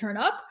you would turn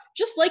up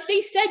just like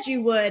they said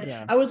you would.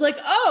 Yeah. I was like,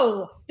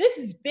 oh, this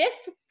is Biff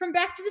from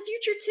Back to the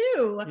Future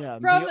too. Yeah,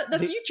 from the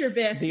future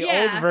Biff. The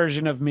old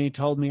version of me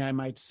told me I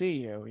might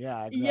see you.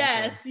 Yeah,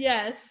 exactly.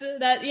 Yes.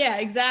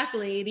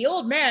 Exactly. The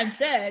old man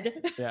said.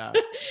 Yeah.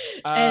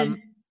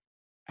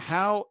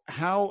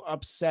 How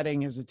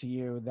upsetting is it to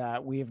you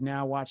that we have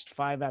now watched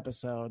 5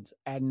 episodes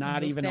and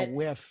not even a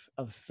whiff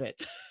of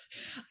Fitz?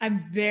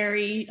 I'm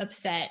very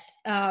upset.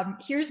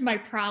 Here's my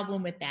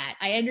problem with that.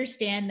 I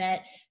understand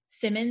that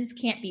Simmons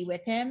can't be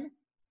with him,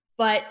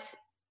 but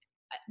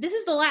this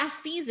is the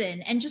last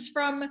season. And just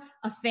from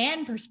a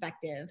fan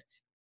perspective,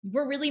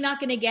 we're really not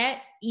going to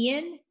get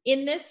Ian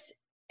in this.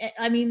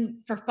 I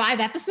mean, for 5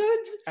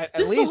 episodes,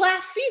 this is the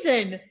last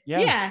season.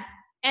 Yeah.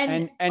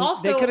 And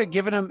also, they could have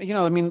given him,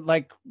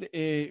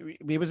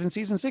 he was in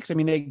season 6. I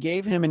mean, they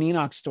gave him an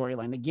Enoch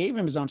storyline. They gave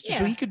him his own story,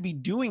 so he could be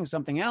doing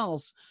something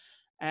else.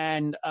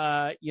 And,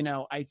 I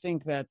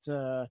think that,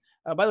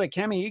 by the way,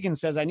 Cami Egan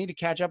says, I need to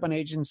catch up on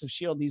Agents of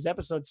S.H.I.E.L.D. These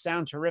episodes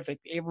sound terrific.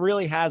 It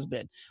really has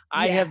been.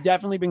 I have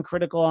definitely been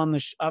critical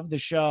of the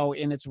show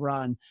in its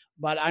run,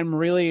 but I'm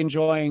really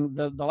enjoying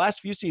the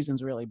last few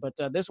seasons, really. But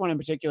this one in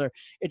particular,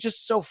 it's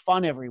just so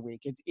fun every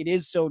week. It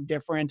is so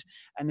different,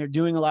 and they're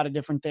doing a lot of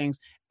different things.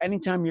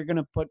 Anytime you're going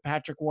to put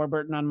Patrick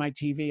Warburton on my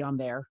TV, I'm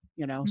there,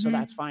 so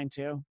that's fine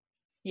too.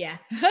 Yeah.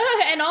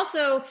 And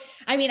also,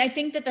 I mean, I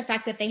think that the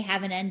fact that they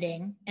have an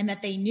ending and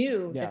that they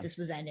knew that this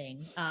was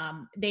ending,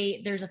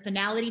 there's a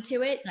finality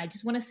to it. And I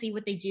just want to see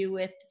what they do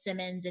with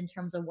Simmons in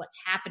terms of what's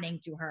happening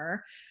to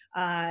her.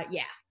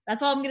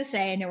 That's all I'm going to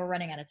say. I know we're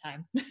running out of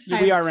time.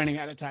 We are running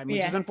out of time,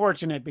 which is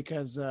unfortunate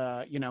because,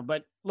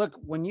 but look,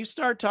 when you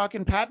start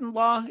talking patent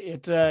law,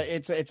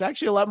 it's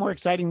actually a lot more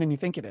exciting than you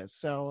think it is.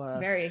 So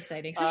very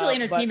exciting, especially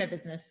entertainment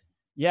business.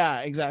 Yeah,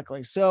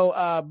 exactly. So,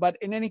 but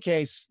in any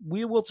case,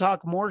 we will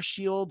talk more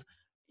S.H.I.E.L.D.,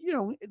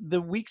 the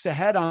weeks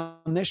ahead on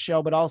this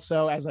show, but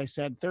also, as I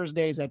said,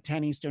 Thursdays at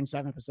 10 Eastern,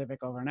 7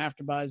 Pacific over on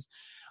AfterBuzz.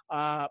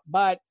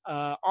 But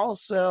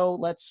also,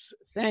 let's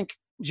thank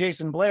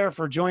Jason Blair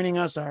for joining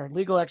us, our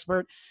legal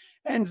expert,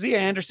 and Zia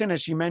Anderson.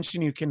 As she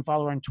mentioned, you can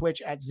follow her on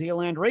Twitch at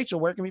Zialand. Rachel,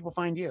 where can people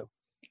find you?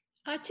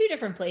 2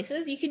 different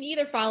places. You can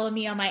either follow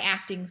me on my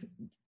acting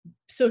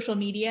social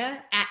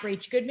media at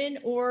Rach Goodman,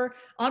 or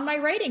on my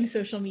writing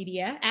social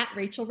media at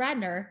Rachel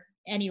Radner,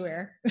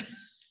 anywhere.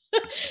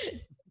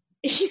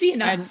 Easy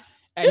enough.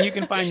 And you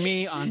can find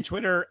me on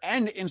Twitter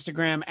and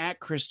Instagram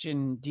at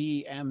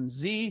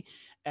ChristianDMZ.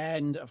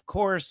 And of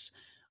course,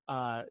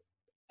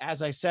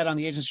 as I said on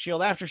the Agents of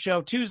S.H.I.E.L.D. After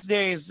Show,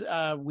 Tuesdays,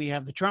 we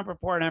have the Trump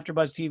Report on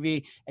AfterBuzz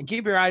TV. And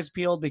keep your eyes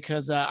peeled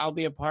because I'll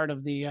be a part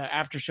of the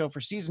after show for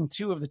season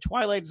 2 of The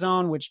Twilight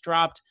Zone, which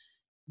dropped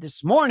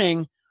this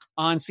morning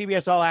on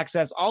CBS All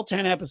Access, all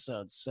 10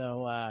 episodes.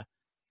 So I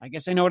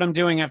guess I know what I'm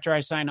doing after I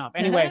sign off.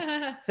 Anyway,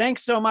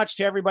 thanks so much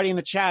to everybody in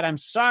the chat. I'm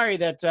sorry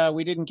that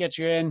we didn't get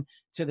you in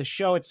to the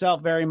show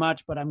itself very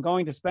much, but I'm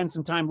going to spend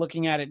some time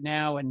looking at it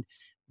now, and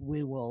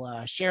we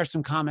will share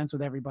some comments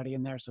with everybody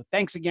in there. So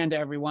thanks again to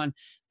everyone.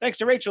 Thanks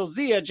to Rachel,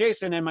 Zia,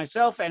 Jason, and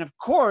myself, and of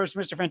course,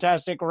 Mr.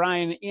 Fantastic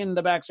Ryan in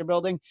the Baxter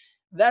Building.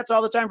 That's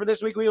all the time for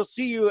this week. We will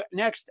see you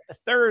next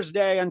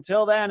Thursday.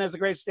 Until then, as the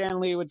great Stan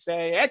Lee would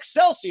say,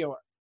 Excelsior!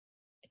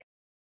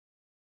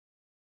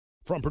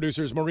 From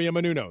producers Maria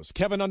Menounos,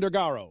 Kevin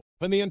Undergaro,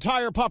 and the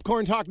entire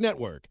Popcorn Talk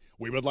Network,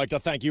 we would like to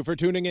thank you for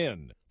tuning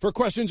in. For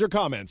questions or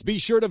comments, be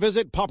sure to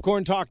visit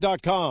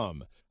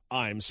popcorntalk.com.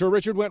 I'm Sir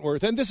Richard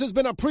Wentworth, and this has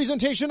been a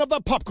presentation of the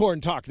Popcorn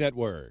Talk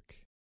Network.